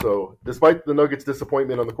 So, despite the Nuggets'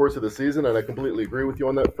 disappointment on the course of the season, and I completely agree with you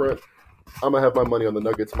on that front, I'm gonna have my money on the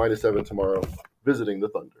Nuggets -7 tomorrow, visiting the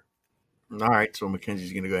Thunder. All right, so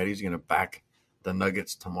Mackenzie's going to go ahead. He's going to back the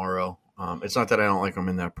Nuggets tomorrow. It's not that I don't like them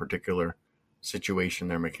in that particular situation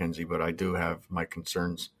there, Mackenzie, but I do have my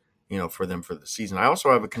concerns, for them for the season. I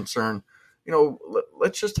also have a concern,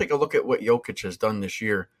 let's just take a look at what Jokic has done this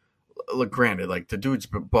year. Look, granted, like the dude's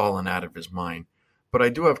been balling out of his mind, but I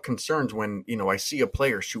do have concerns when, I see a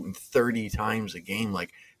player shooting 30 times a game.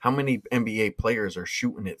 Like, how many NBA players are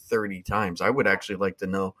shooting it 30 times? I would actually like to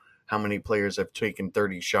know how many players have taken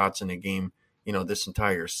 30 shots in a game, this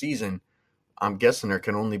entire season. I'm guessing there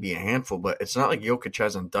can only be a handful, but it's not like Jokic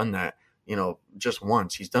hasn't done that, just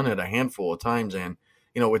once. He's done it a handful of times, and,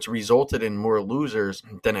 it's resulted in more losers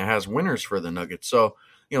than it has winners for the Nuggets. So,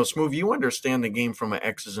 Smooth, you understand the game from an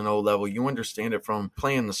X's and O level. You understand it from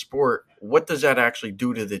playing the sport. What does that actually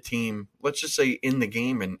do to the team? Let's just say in the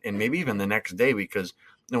game and maybe even the next day, because,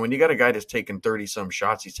 when you got a guy that's taking 30-some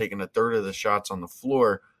shots, he's taking a third of the shots on the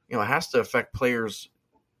floor, it has to affect players,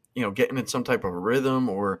 getting in some type of rhythm,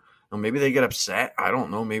 or maybe they get upset. I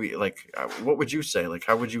don't know. Maybe what would you say? Like,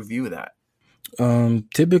 how would you view that?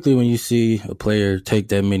 Typically when you see a player take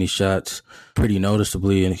that many shots pretty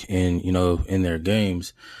noticeably in their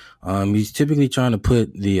games, he's typically trying to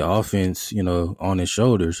put the offense, on his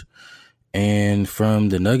shoulders. And from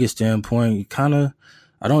the Nuggets standpoint,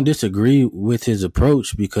 I don't disagree with his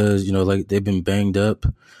approach because, like they've been banged up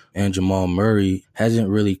and Jamal Murray hasn't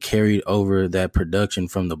really carried over that production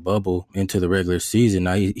from the bubble into the regular season.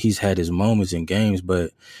 Now he's had his moments in games,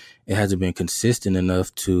 but it hasn't been consistent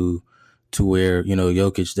enough to where,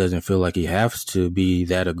 Jokic doesn't feel like he has to be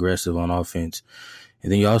that aggressive on offense.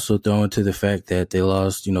 And then you also throw into the fact that they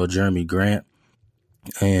lost, Jeremy Grant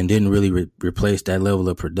and didn't really replace that level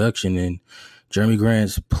of production. And Jeremy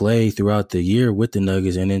Grant's play throughout the year with the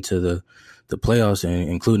Nuggets and into the playoffs, and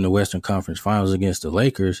including the Western Conference Finals against the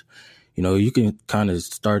Lakers, you can kind of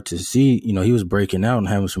start to see, he was breaking out and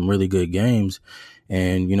having some really good games.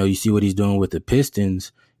 And, you see what he's doing with the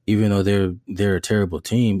Pistons, even though they're a terrible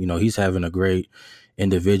team, he's having a great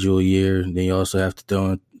individual year. Then you also have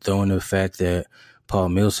to throw in the fact that Paul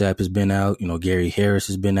Millsap has been out, Gary Harris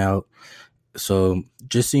has been out. So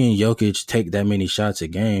just seeing Jokic take that many shots a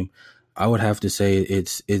game, I would have to say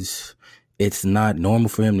it's not normal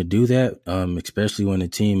for him to do that, especially when the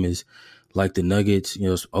team is like the Nuggets,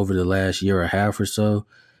 over the last year or a half or so,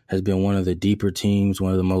 has been one of the deeper teams,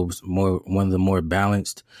 one of the more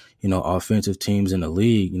balanced, offensive teams in the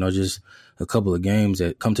league. Just a couple of games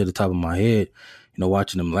that come to the top of my head,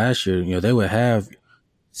 watching them last year, they would have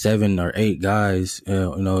 7 or 8 guys,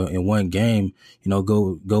 in one game,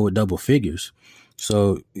 go with double figures.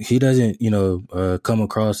 So he doesn't, come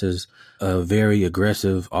across as a very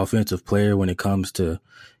aggressive offensive player when it comes to,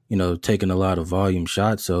 taking a lot of volume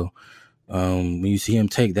shots. So when you see him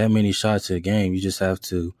take that many shots a game, you just have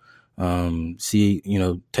to see,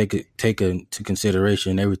 take into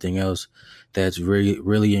consideration everything else that's really,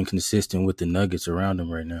 really inconsistent with the Nuggets around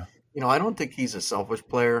him right now. I don't think he's a selfish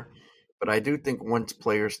player, but I do think once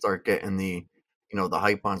players start getting the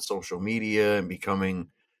hype on social media and becoming,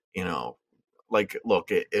 like, look,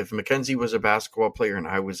 if Mackenzie was a basketball player and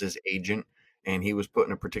I was his agent and he was put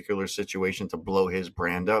in a particular situation to blow his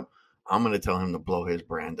brand up, I'm going to tell him to blow his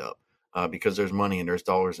brand up because there's money and there's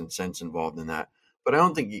dollars and cents involved in that. But I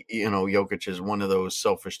don't think, Jokic is one of those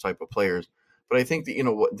selfish type of players. But I think that,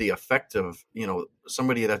 what the effect of,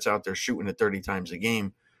 somebody that's out there shooting it 30 times a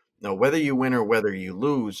game, whether you win or whether you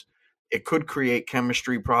lose, it could create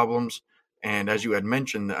chemistry problems. And as you had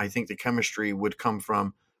mentioned, I think the chemistry would come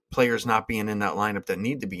from players not being in that lineup that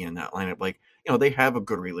need to be in that lineup. Like, they have a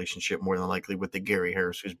good relationship more than likely with the Gary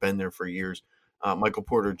Harris, who's been there for years. Michael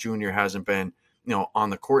Porter Jr. hasn't been, on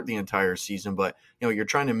the court the entire season, but, you're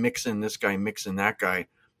trying to mix in this guy, mix in that guy.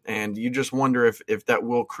 And you just wonder if that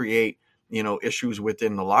will create, issues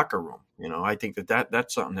within the locker room. I think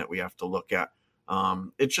that's something that we have to look at.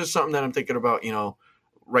 It's just something that I'm thinking about,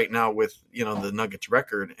 right now with, the Nuggets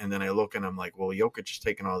record. And then I look and I'm like, well, Jokic is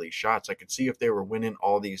taking all these shots. I could see if they were winning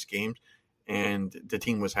all these games and the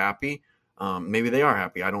team was happy. Maybe they are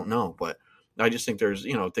happy. I don't know. But I just think there's,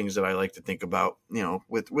 things that I like to think about,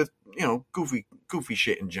 with goofy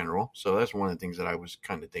shit in general. So that's one of the things that I was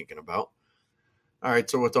kind of thinking about. All right.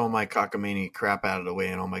 So with all my cockamamie crap out of the way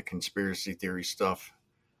and all my conspiracy theory stuff,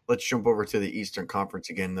 let's jump over to the Eastern Conference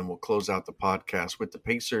again. Then we'll close out the podcast with the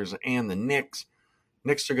Pacers and the Knicks.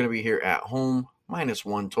 Knicks are going to be here at home,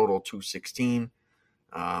 -1, total 216.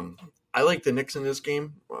 I like the Knicks in this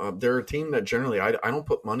game. They're a team that generally I don't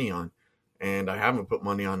put money on, and I haven't put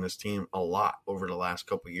money on this team a lot over the last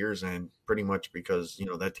couple of years, and pretty much because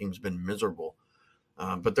that team's been miserable.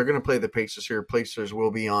 But they're going to play the Pacers here. Pacers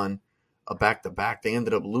will be on a back-to-back. They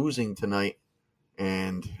ended up losing tonight,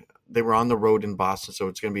 and they were on the road in Boston, so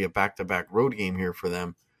it's going to be a back-to-back road game here for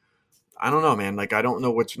them. I don't know, man. I don't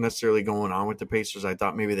know what's necessarily going on with the Pacers. I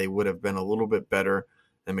thought maybe they would have been a little bit better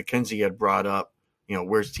than Mackenzie had brought up.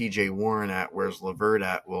 Where's TJ Warren at? Where's LeVert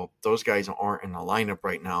at? Well, those guys aren't in the lineup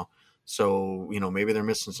right now. So, maybe they're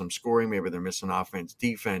missing some scoring. Maybe they're missing offense,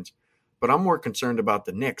 defense. But I'm more concerned about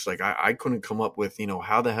the Knicks. I couldn't come up with,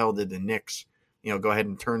 how the hell did the Knicks, go ahead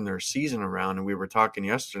and turn their season around? And we were talking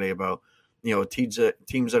yesterday about, teams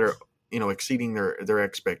that are, exceeding their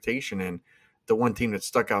expectation. And the one team that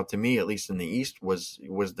stuck out to me, at least in the East, was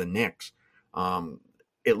the Knicks.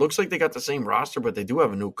 It looks like they got the same roster, but they do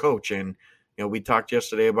have a new coach. And, we talked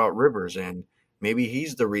yesterday about Rivers, and maybe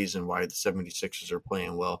he's the reason why the 76ers are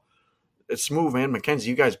playing well. It's Smooth and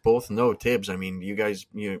Mackenzie. You guys both know Tibbs. I mean, you guys,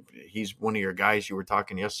 he's one of your guys. You were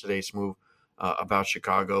talking yesterday, Smooth, about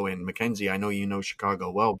Chicago. And Mackenzie, I know you know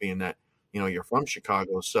Chicago well, being that, you're from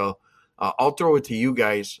Chicago. So I'll throw it to you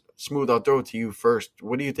guys. Smooth, I'll throw it to you first.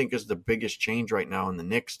 What do you think is the biggest change right now in the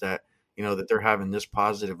Knicks that, that they're having this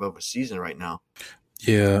positive of a season right now?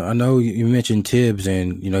 Yeah, I know you mentioned Tibbs,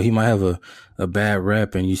 and he might have a bad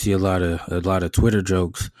rep, and you see a lot of Twitter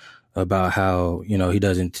jokes about how he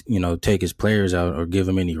doesn't take his players out or give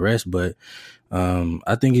them any rest. But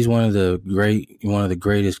I think he's one of the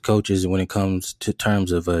greatest coaches when it comes to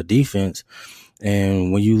terms of defense.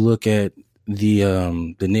 And when you look at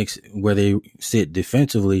the Knicks, where they sit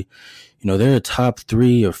defensively, they're a top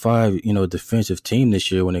 3 or 5, defensive team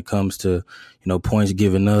this year when it comes to, points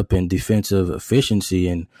given up and defensive efficiency.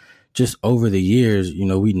 And just over the years,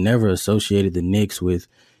 we never associated the Knicks with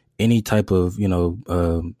any type of,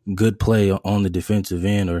 good play on the defensive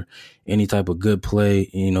end or any type of good play,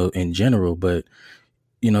 in general. But,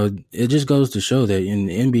 it just goes to show that in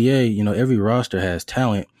the NBA, every roster has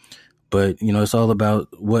talent, but, it's all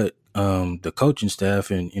about what the coaching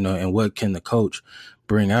staff and, and what can the coach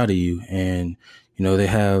bring out of you. And, they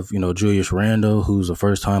have, Julius Randle, who's a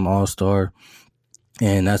first-time All-Star,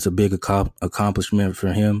 and that's a big accomplishment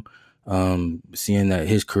for him. Seeing that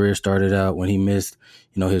his career started out when he missed,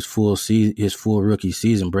 his full rookie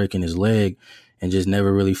season, breaking his leg and just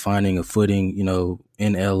never really finding a footing,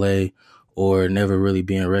 in LA or never really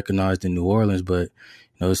being recognized in New Orleans. But,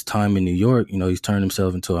 his time in New York, he's turned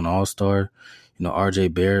himself into an all-star.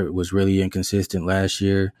 RJ Barrett was really inconsistent last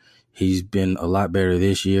year. He's been a lot better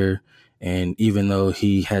this year. And even though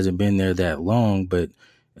he hasn't been there that long, but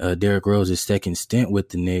Derrick Rose's second stint with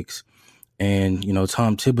the Knicks, and,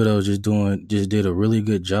 Tom Thibodeau just did a really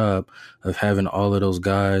good job of having all of those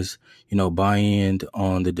guys, buy in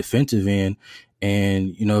on the defensive end.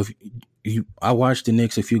 And, I watched the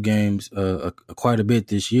Knicks a few games, quite a bit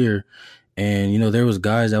this year. And, there was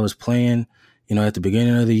guys that was playing, at the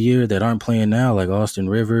beginning of the year that aren't playing now, like Austin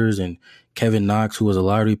Rivers and Kevin Knox, who was a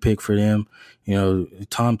lottery pick for them.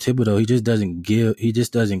 Tom Thibodeau, he just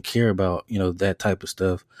doesn't care about, that type of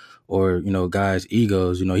stuff or, guys'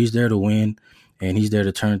 egos. He's there to win and he's there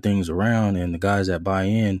to turn things around. And the guys that buy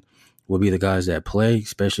in will be the guys that play,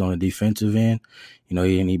 especially on the defensive end.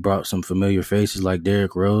 And he brought some familiar faces like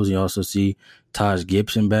Derrick Rose. You also see Taj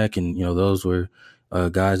Gibson back, and, those were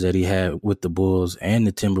guys that he had with the Bulls and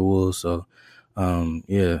the Timberwolves. So,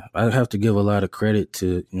 I have to give a lot of credit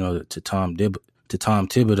to Tom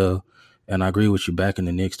Thibodeau, and I agree with you. Back in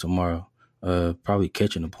the Knicks tomorrow, probably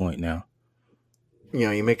catching a point now.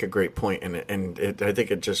 You make a great point, and I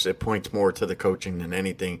think it points more to the coaching than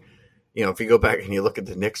anything. If you go back and you look at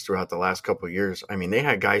the Knicks throughout the last couple of years, I mean, they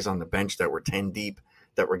had guys on the bench that were 10 deep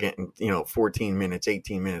that were getting 14 minutes,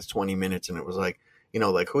 18 minutes, 20 minutes, and it was like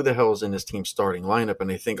who the hell is in this team's starting lineup? And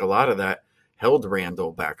I think a lot of that held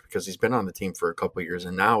Randall back because he's been on the team for a couple of years.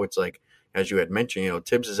 And now it's like, as you had mentioned,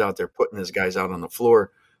 Tibbs is out there putting his guys out on the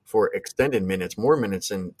floor for extended minutes, more minutes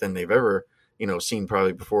than they've ever, seen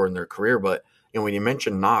probably before in their career. But, when you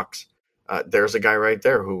mentioned Knox, there's a guy right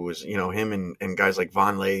there who was, him and guys like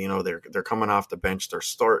Vonleh, they're coming off the bench, they're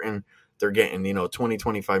starting, they're getting, 20,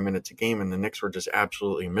 25 minutes a game, and the Knicks were just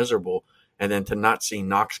absolutely miserable. And then to not see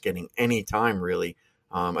Knox getting any time really,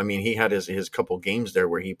 he had his couple games there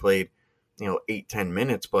where he played, 8-10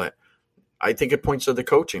 minutes, but I think it points to the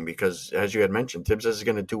coaching because, as you had mentioned, Tibbs is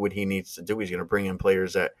going to do what he needs to do. He's going to bring in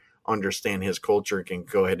players that understand his culture, can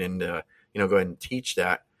go ahead and teach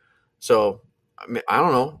that. So I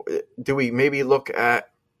don't know. Do we maybe look at?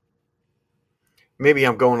 Maybe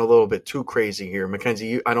I'm going a little bit too crazy here,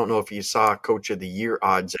 Mackenzie. I don't know if you saw Coach of the Year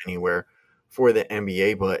odds anywhere for the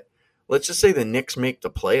NBA, but let's just say the Knicks make the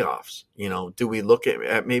playoffs. Do we look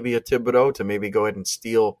at maybe a Thibodeau to maybe go ahead and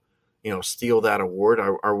steal that award?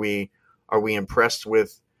 Are we impressed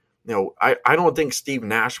with? I don't think Steve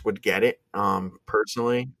Nash would get it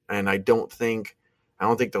personally, and I don't think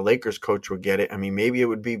the Lakers coach would get it. I mean, maybe it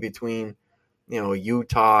would be between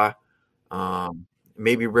Utah.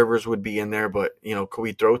 Maybe Rivers would be in there, but could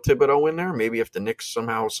we throw Thibodeau in there? Maybe if the Knicks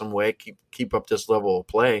somehow, some way keep up this level of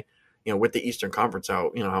play, with the Eastern Conference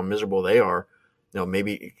out, how miserable they are,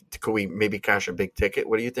 maybe could we maybe cash a big ticket?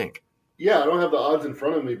 What do you think? Yeah, I don't have the odds in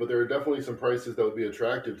front of me, but there are definitely some prices that would be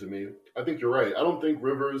attractive to me. I think you're right. I don't think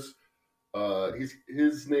Rivers.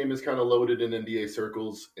 His name is kind of loaded in NBA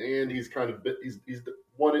circles, and he's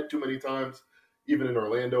won it too many times, even in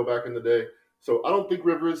Orlando back in the day. So I don't think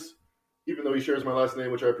Rivers, even though he shares my last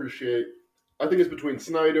name, which I appreciate. I think it's between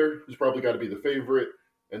Snyder, who's probably got to be the favorite,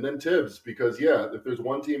 and then Tibbs, because if there's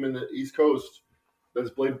one team in the East Coast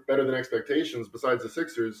that's played better than expectations besides the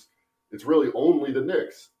Sixers, it's really only the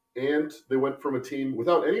Knicks. And they went from a team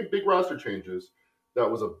without any big roster changes that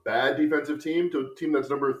was a bad defensive team to a team that's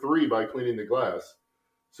number 3 by cleaning the glass.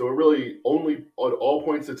 So it really only on all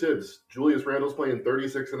points to Tibbs. Julius Randle's playing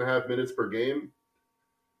 36 and a half minutes per game.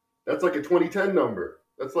 That's like a 2010 number.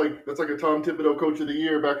 That's like a Tom Thibodeau Coach of the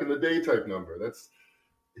Year back in the day type number.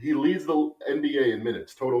 He leads the NBA in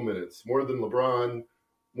minutes, total minutes, more than LeBron,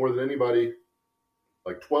 more than anybody.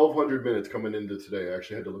 Like 1,200 minutes coming into today. I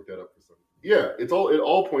actually had to look that up for something. Yeah, it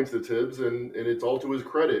all points to Tibbs, and it's all to his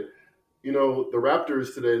credit. The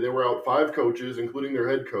Raptors today, they were out 5 coaches, including their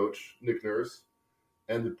head coach, Nick Nurse,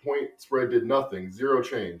 and the point spread did nothing, 0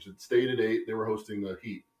 change. It stayed at 8. They were hosting the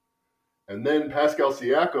Heat. And then Pascal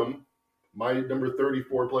Siakam, my number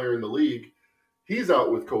 34 player in the league, he's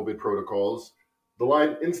out with COVID protocols. The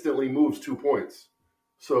line instantly moves 2 points.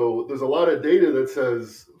 So there's a lot of data that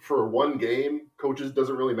says for one game, coaches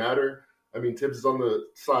doesn't really matter. I mean, Tibbs is on the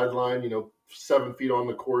sideline, 7 feet on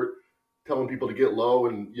the court, telling people to get low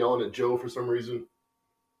and yelling at Joe for some reason.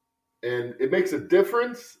 And it makes a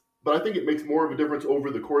difference, but I think it makes more of a difference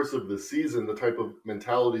over the course of the season, the type of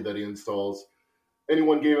mentality that he installs. Any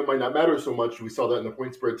one game, it might not matter so much. We saw that in the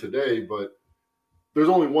point spread today, but there's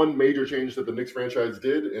only one major change that the Knicks franchise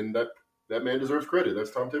did, and that man deserves credit.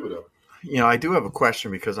 That's Tom Thibodeau. I do have a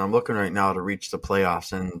question because I'm looking right now to reach the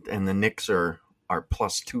playoffs, and the Knicks are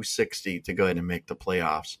plus 260 to go ahead and make the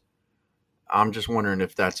playoffs. I'm just wondering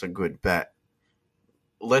if that's a good bet.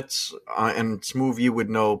 Let's and Smooth, you would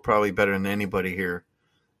know probably better than anybody here.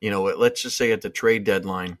 Let's just say at the trade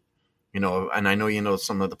deadline, and I know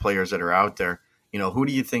some of the players that are out there. Who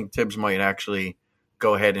do you think Tibbs might actually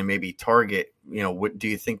go ahead and maybe target? What do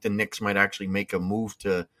you think the Knicks might actually make a move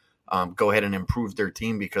to go ahead and improve their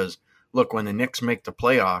team? Because look, when the Knicks make the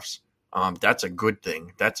playoffs, that's a good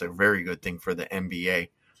thing. That's a very good thing for the NBA.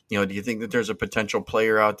 Do you think that there's a potential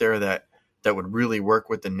player out there that would really work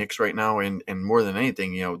with the Knicks right now? And more than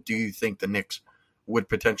anything, do you think the Knicks would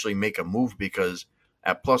potentially make a move? Because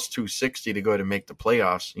at plus 260 to go to make the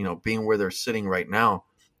playoffs, being where they're sitting right now,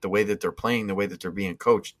 the way that they're playing, the way that they're being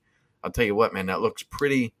coached, I'll tell you what, man, that looks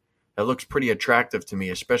pretty attractive to me,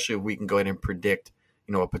 especially if we can go ahead and predict,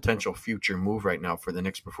 a potential future move right now for the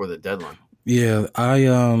Knicks before the deadline. Yeah,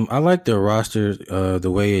 I like their roster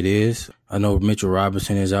the way it is. I know Mitchell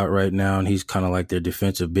Robinson is out right now, and he's kind of like their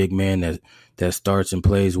defensive big man that starts and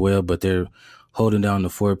plays well, but they're holding down the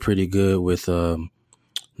fort pretty good with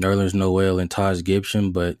Nerlens Noel and Taj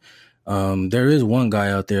Gibson. But there is one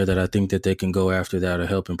guy out there that I think that they can go after that to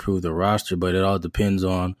help improve the roster, but it all depends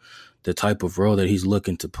on the type of role that he's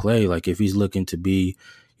looking to play. Like if he's looking to be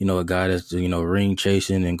a guy that's, ring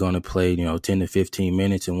chasing and going to play, 10 to 15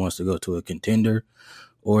 minutes and wants to go to a contender,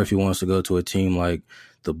 or if he wants to go to a team like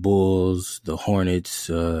the Bulls, the Hornets,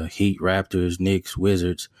 Heat, Raptors, Knicks,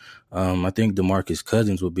 Wizards, I think DeMarcus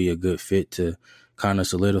Cousins would be a good fit to kind of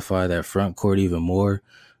solidify that front court even more.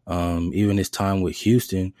 Even his time with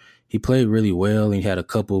Houston, he played really well. He had a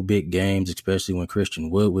couple big games, especially when Christian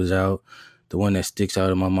Wood was out. The one that sticks out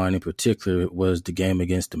in my mind in particular was the game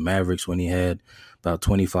against the Mavericks when he had about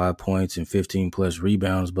 25 points and 15-plus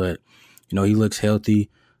rebounds. But, he looks healthy.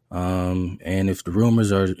 And if the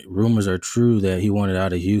rumors are true that he wanted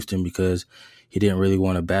out of Houston because he didn't really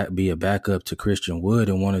want to be a backup to Christian Wood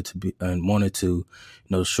and wanted to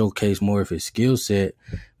showcase more of his skill set,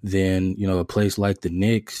 then, a place like the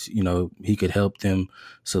Knicks, he could help them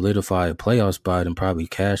solidify a playoff spot and probably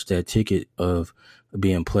cash that ticket of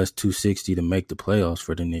being plus 260 to make the playoffs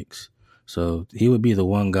for the Knicks. So he would be the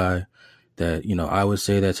one guy that, I would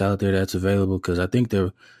say that's out there that's available, because I think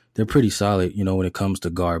they're pretty solid, when it comes to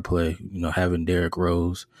guard play, having Derrick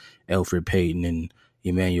Rose, Elfrid Payton, and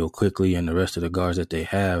Emmanuel Quickley, and the rest of the guards that they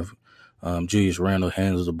have. Julius Randle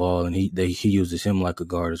handles the ball, and he uses him like a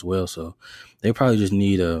guard as well. So they probably just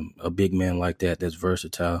need a big man like that that's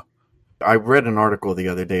versatile. I read an article the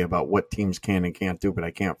other day about what teams can and can't do, but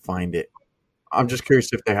I can't find it. I'm just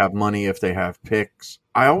curious if they have money, if they have picks.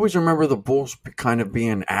 I always remember the Bulls kind of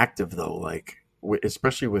being active, though, like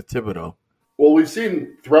especially with Thibodeau. Well, we've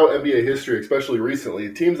seen throughout NBA history, especially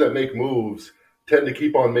recently, teams that make moves tend to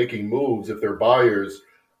keep on making moves if they're buyers.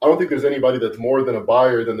 I don't think there's anybody that's more than a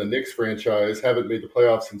buyer than the Knicks franchise. Haven't made the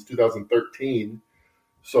playoffs since 2013.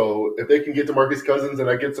 So if they can get DeMarcus Cousins and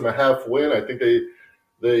that gets them a half win, I think they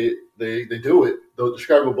do it. The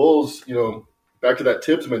Chicago Bulls, back to that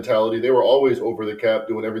Tibbs mentality, they were always over the cap,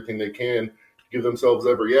 doing everything they can to give themselves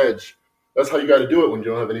every edge. That's how you got to do it when you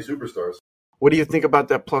don't have any superstars. What do you think about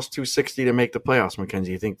that plus 260 to make the playoffs,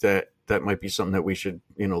 Mackenzie? You think that might be something that we should,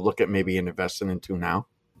 look at maybe investing into now?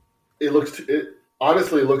 It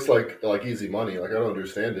honestly looks like easy money. Like, I don't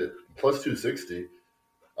understand it. Plus 260.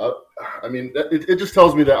 It just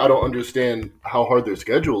tells me that I don't understand how hard their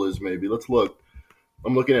schedule is. Maybe let's look.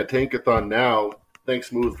 I'm looking at Tankathon now. Thanks,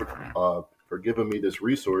 Smooth, for giving me this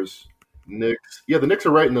resource. Knicks. Yeah, the Knicks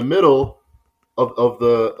are right in the middle of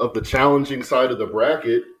the challenging side of the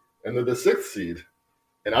bracket, and they're the 6th seed.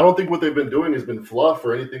 And I don't think what they've been doing has been fluff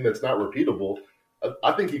or anything that's not repeatable.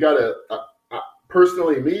 I think you got to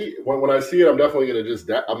personally, me, when I see it, I'm definitely going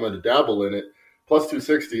to I'm going to dabble in it. Plus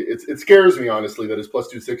 260. It scares me, honestly, that it's plus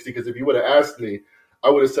 260, because if you would have asked me, I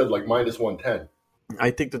would have said like minus 110.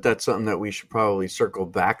 I think that's something that we should probably circle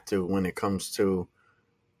back to when it comes to,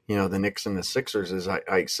 the Knicks and the Sixers. Is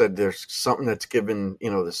I said there's something that's given,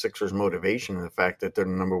 the Sixers motivation, and the fact that they're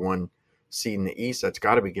the number one seed in the East, that's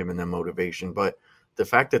got to be giving them motivation. But the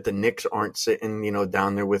fact that the Knicks aren't sitting,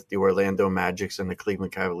 down there with the Orlando Magics and the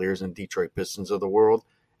Cleveland Cavaliers and Detroit Pistons of the world,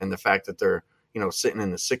 and the fact that they're, sitting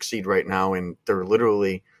in the 6th seed right now, and they're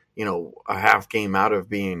literally, a half game out of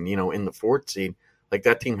being, in the 4th seed, like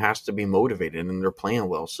that team has to be motivated, and they're playing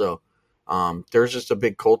well. So there's just a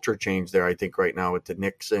big culture change there, I think, right now with the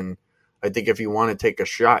Knicks. And I think if you want to take a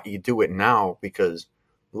shot, you do it now, because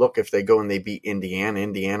look, if they go and they beat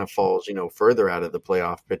Indiana falls, further out of the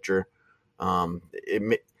playoff picture.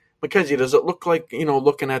 Mackenzie, does it look like,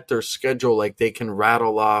 looking at their schedule, like they can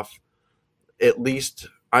rattle off at least,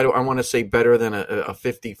 I want to say better than a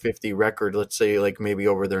 50-50 record, let's say, like maybe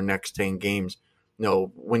over their next 10 games.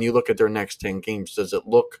 When you look at their next 10 games, does it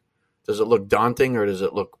look daunting, or does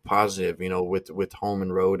it look positive, with home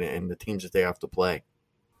and road and the teams that they have to play?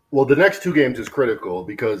 Well, the next 2 games is critical,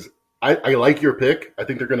 because I like your pick. I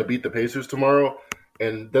think they're going to beat the Pacers tomorrow.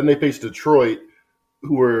 And then they face Detroit,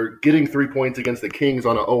 who are getting 3 points against the Kings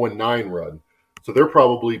on an 0-9 run. So they're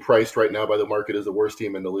probably priced right now by the market as the worst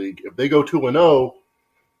team in the league. If they go 2-0,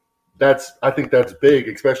 I think that's big,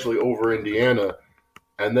 especially over Indiana.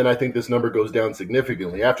 And then I think this number goes down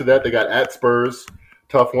significantly. After that, they got at Spurs,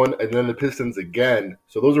 tough one, and then the Pistons again.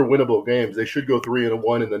 So those are winnable games. They should go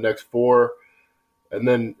 3-1 in the next 4. And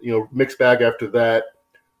then, mixed bag after that.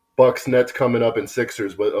 Bucks, Nets coming up, and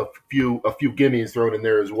Sixers, but a few gimmies thrown in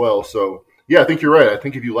there as well. So yeah, I think you're right. I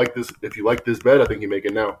think if you like this bet, I think you make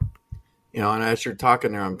it now. And as you're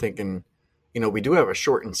talking there, I'm thinking, we do have a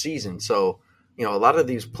shortened season, so a lot of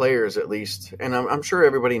these players, at least, and I'm sure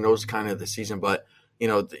everybody knows kind of the season, but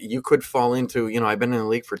you could fall into, I've been in the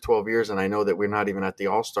league for 12 years, and I know that we're not even at the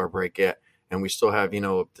All-Star break yet, and we still have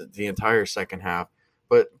the entire second half.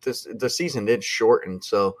 But the season did shorten,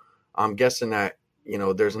 so I'm guessing that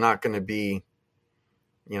there's not going to be,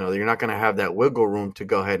 you're not going to have that wiggle room to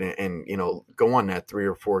go ahead and go on that 3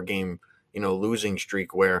 or 4 game losing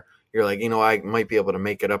streak where you're like, I might be able to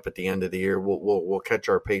make it up at the end of the year. We'll catch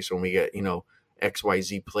our pace when we get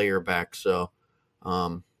XYZ player back. So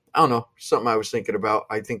I don't know, something I was thinking about.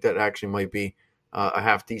 I think that actually might be a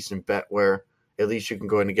half decent bet where at least you can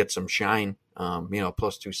go ahead and get some shine.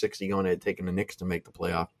 Plus 260 going ahead taking the Knicks to make the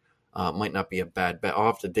playoff. Might not be a bad bet. I'll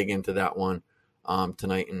have to dig into that one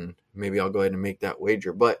tonight, and maybe I'll go ahead and make that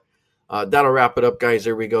wager. But that'll wrap it up, guys.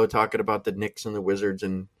 There we go, talking about the Knicks and the Wizards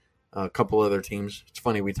and a couple other teams. It's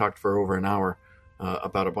funny, we talked for over an hour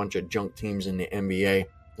about a bunch of junk teams in the NBA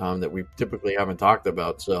that we typically haven't talked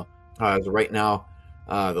about. So as of right now,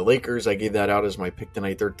 the Lakers, I gave that out as my pick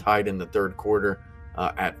tonight. They're tied in the third quarter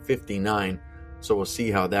at 59. So we'll see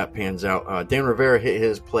how that pans out. Dan Rivera hit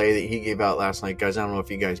his play that he gave out last night. Guys, I don't know if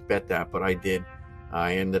you guys bet that, but I did.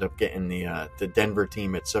 I ended up getting the Denver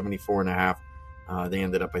team at 74.5. They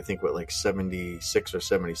ended up, I think, with like 76 or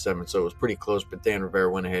 77, so it was pretty close. But Dan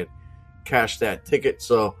Rivera went ahead, cashed that ticket,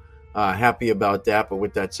 so happy about that. But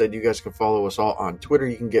with that said, you guys can follow us all on Twitter.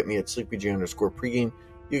 You can get me at SleepyJ_pregame.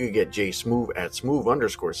 You can get Jay Smoove at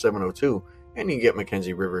Smoove_702. And you can get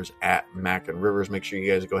Mackenzie Rivers at Mac and Rivers. Make sure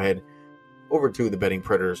you guys go ahead over to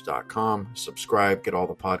thebettingpredators.com, subscribe, get all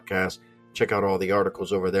the podcasts, check out all the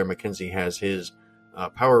articles over there. Mackenzie has his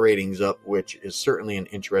power ratings up, which is certainly an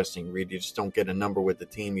interesting read. You just don't get a number with the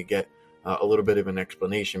team. You get a little bit of an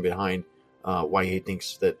explanation behind why he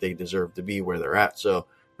thinks that they deserve to be where they're at. So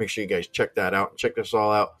make sure you guys check that out and check this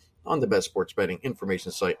all out on the best sports betting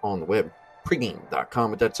information site on the web,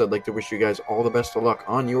 pregame.com. With that said, I'd like to wish you guys all the best of luck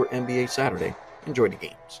on your NBA Saturday. Enjoy the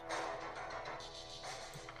games.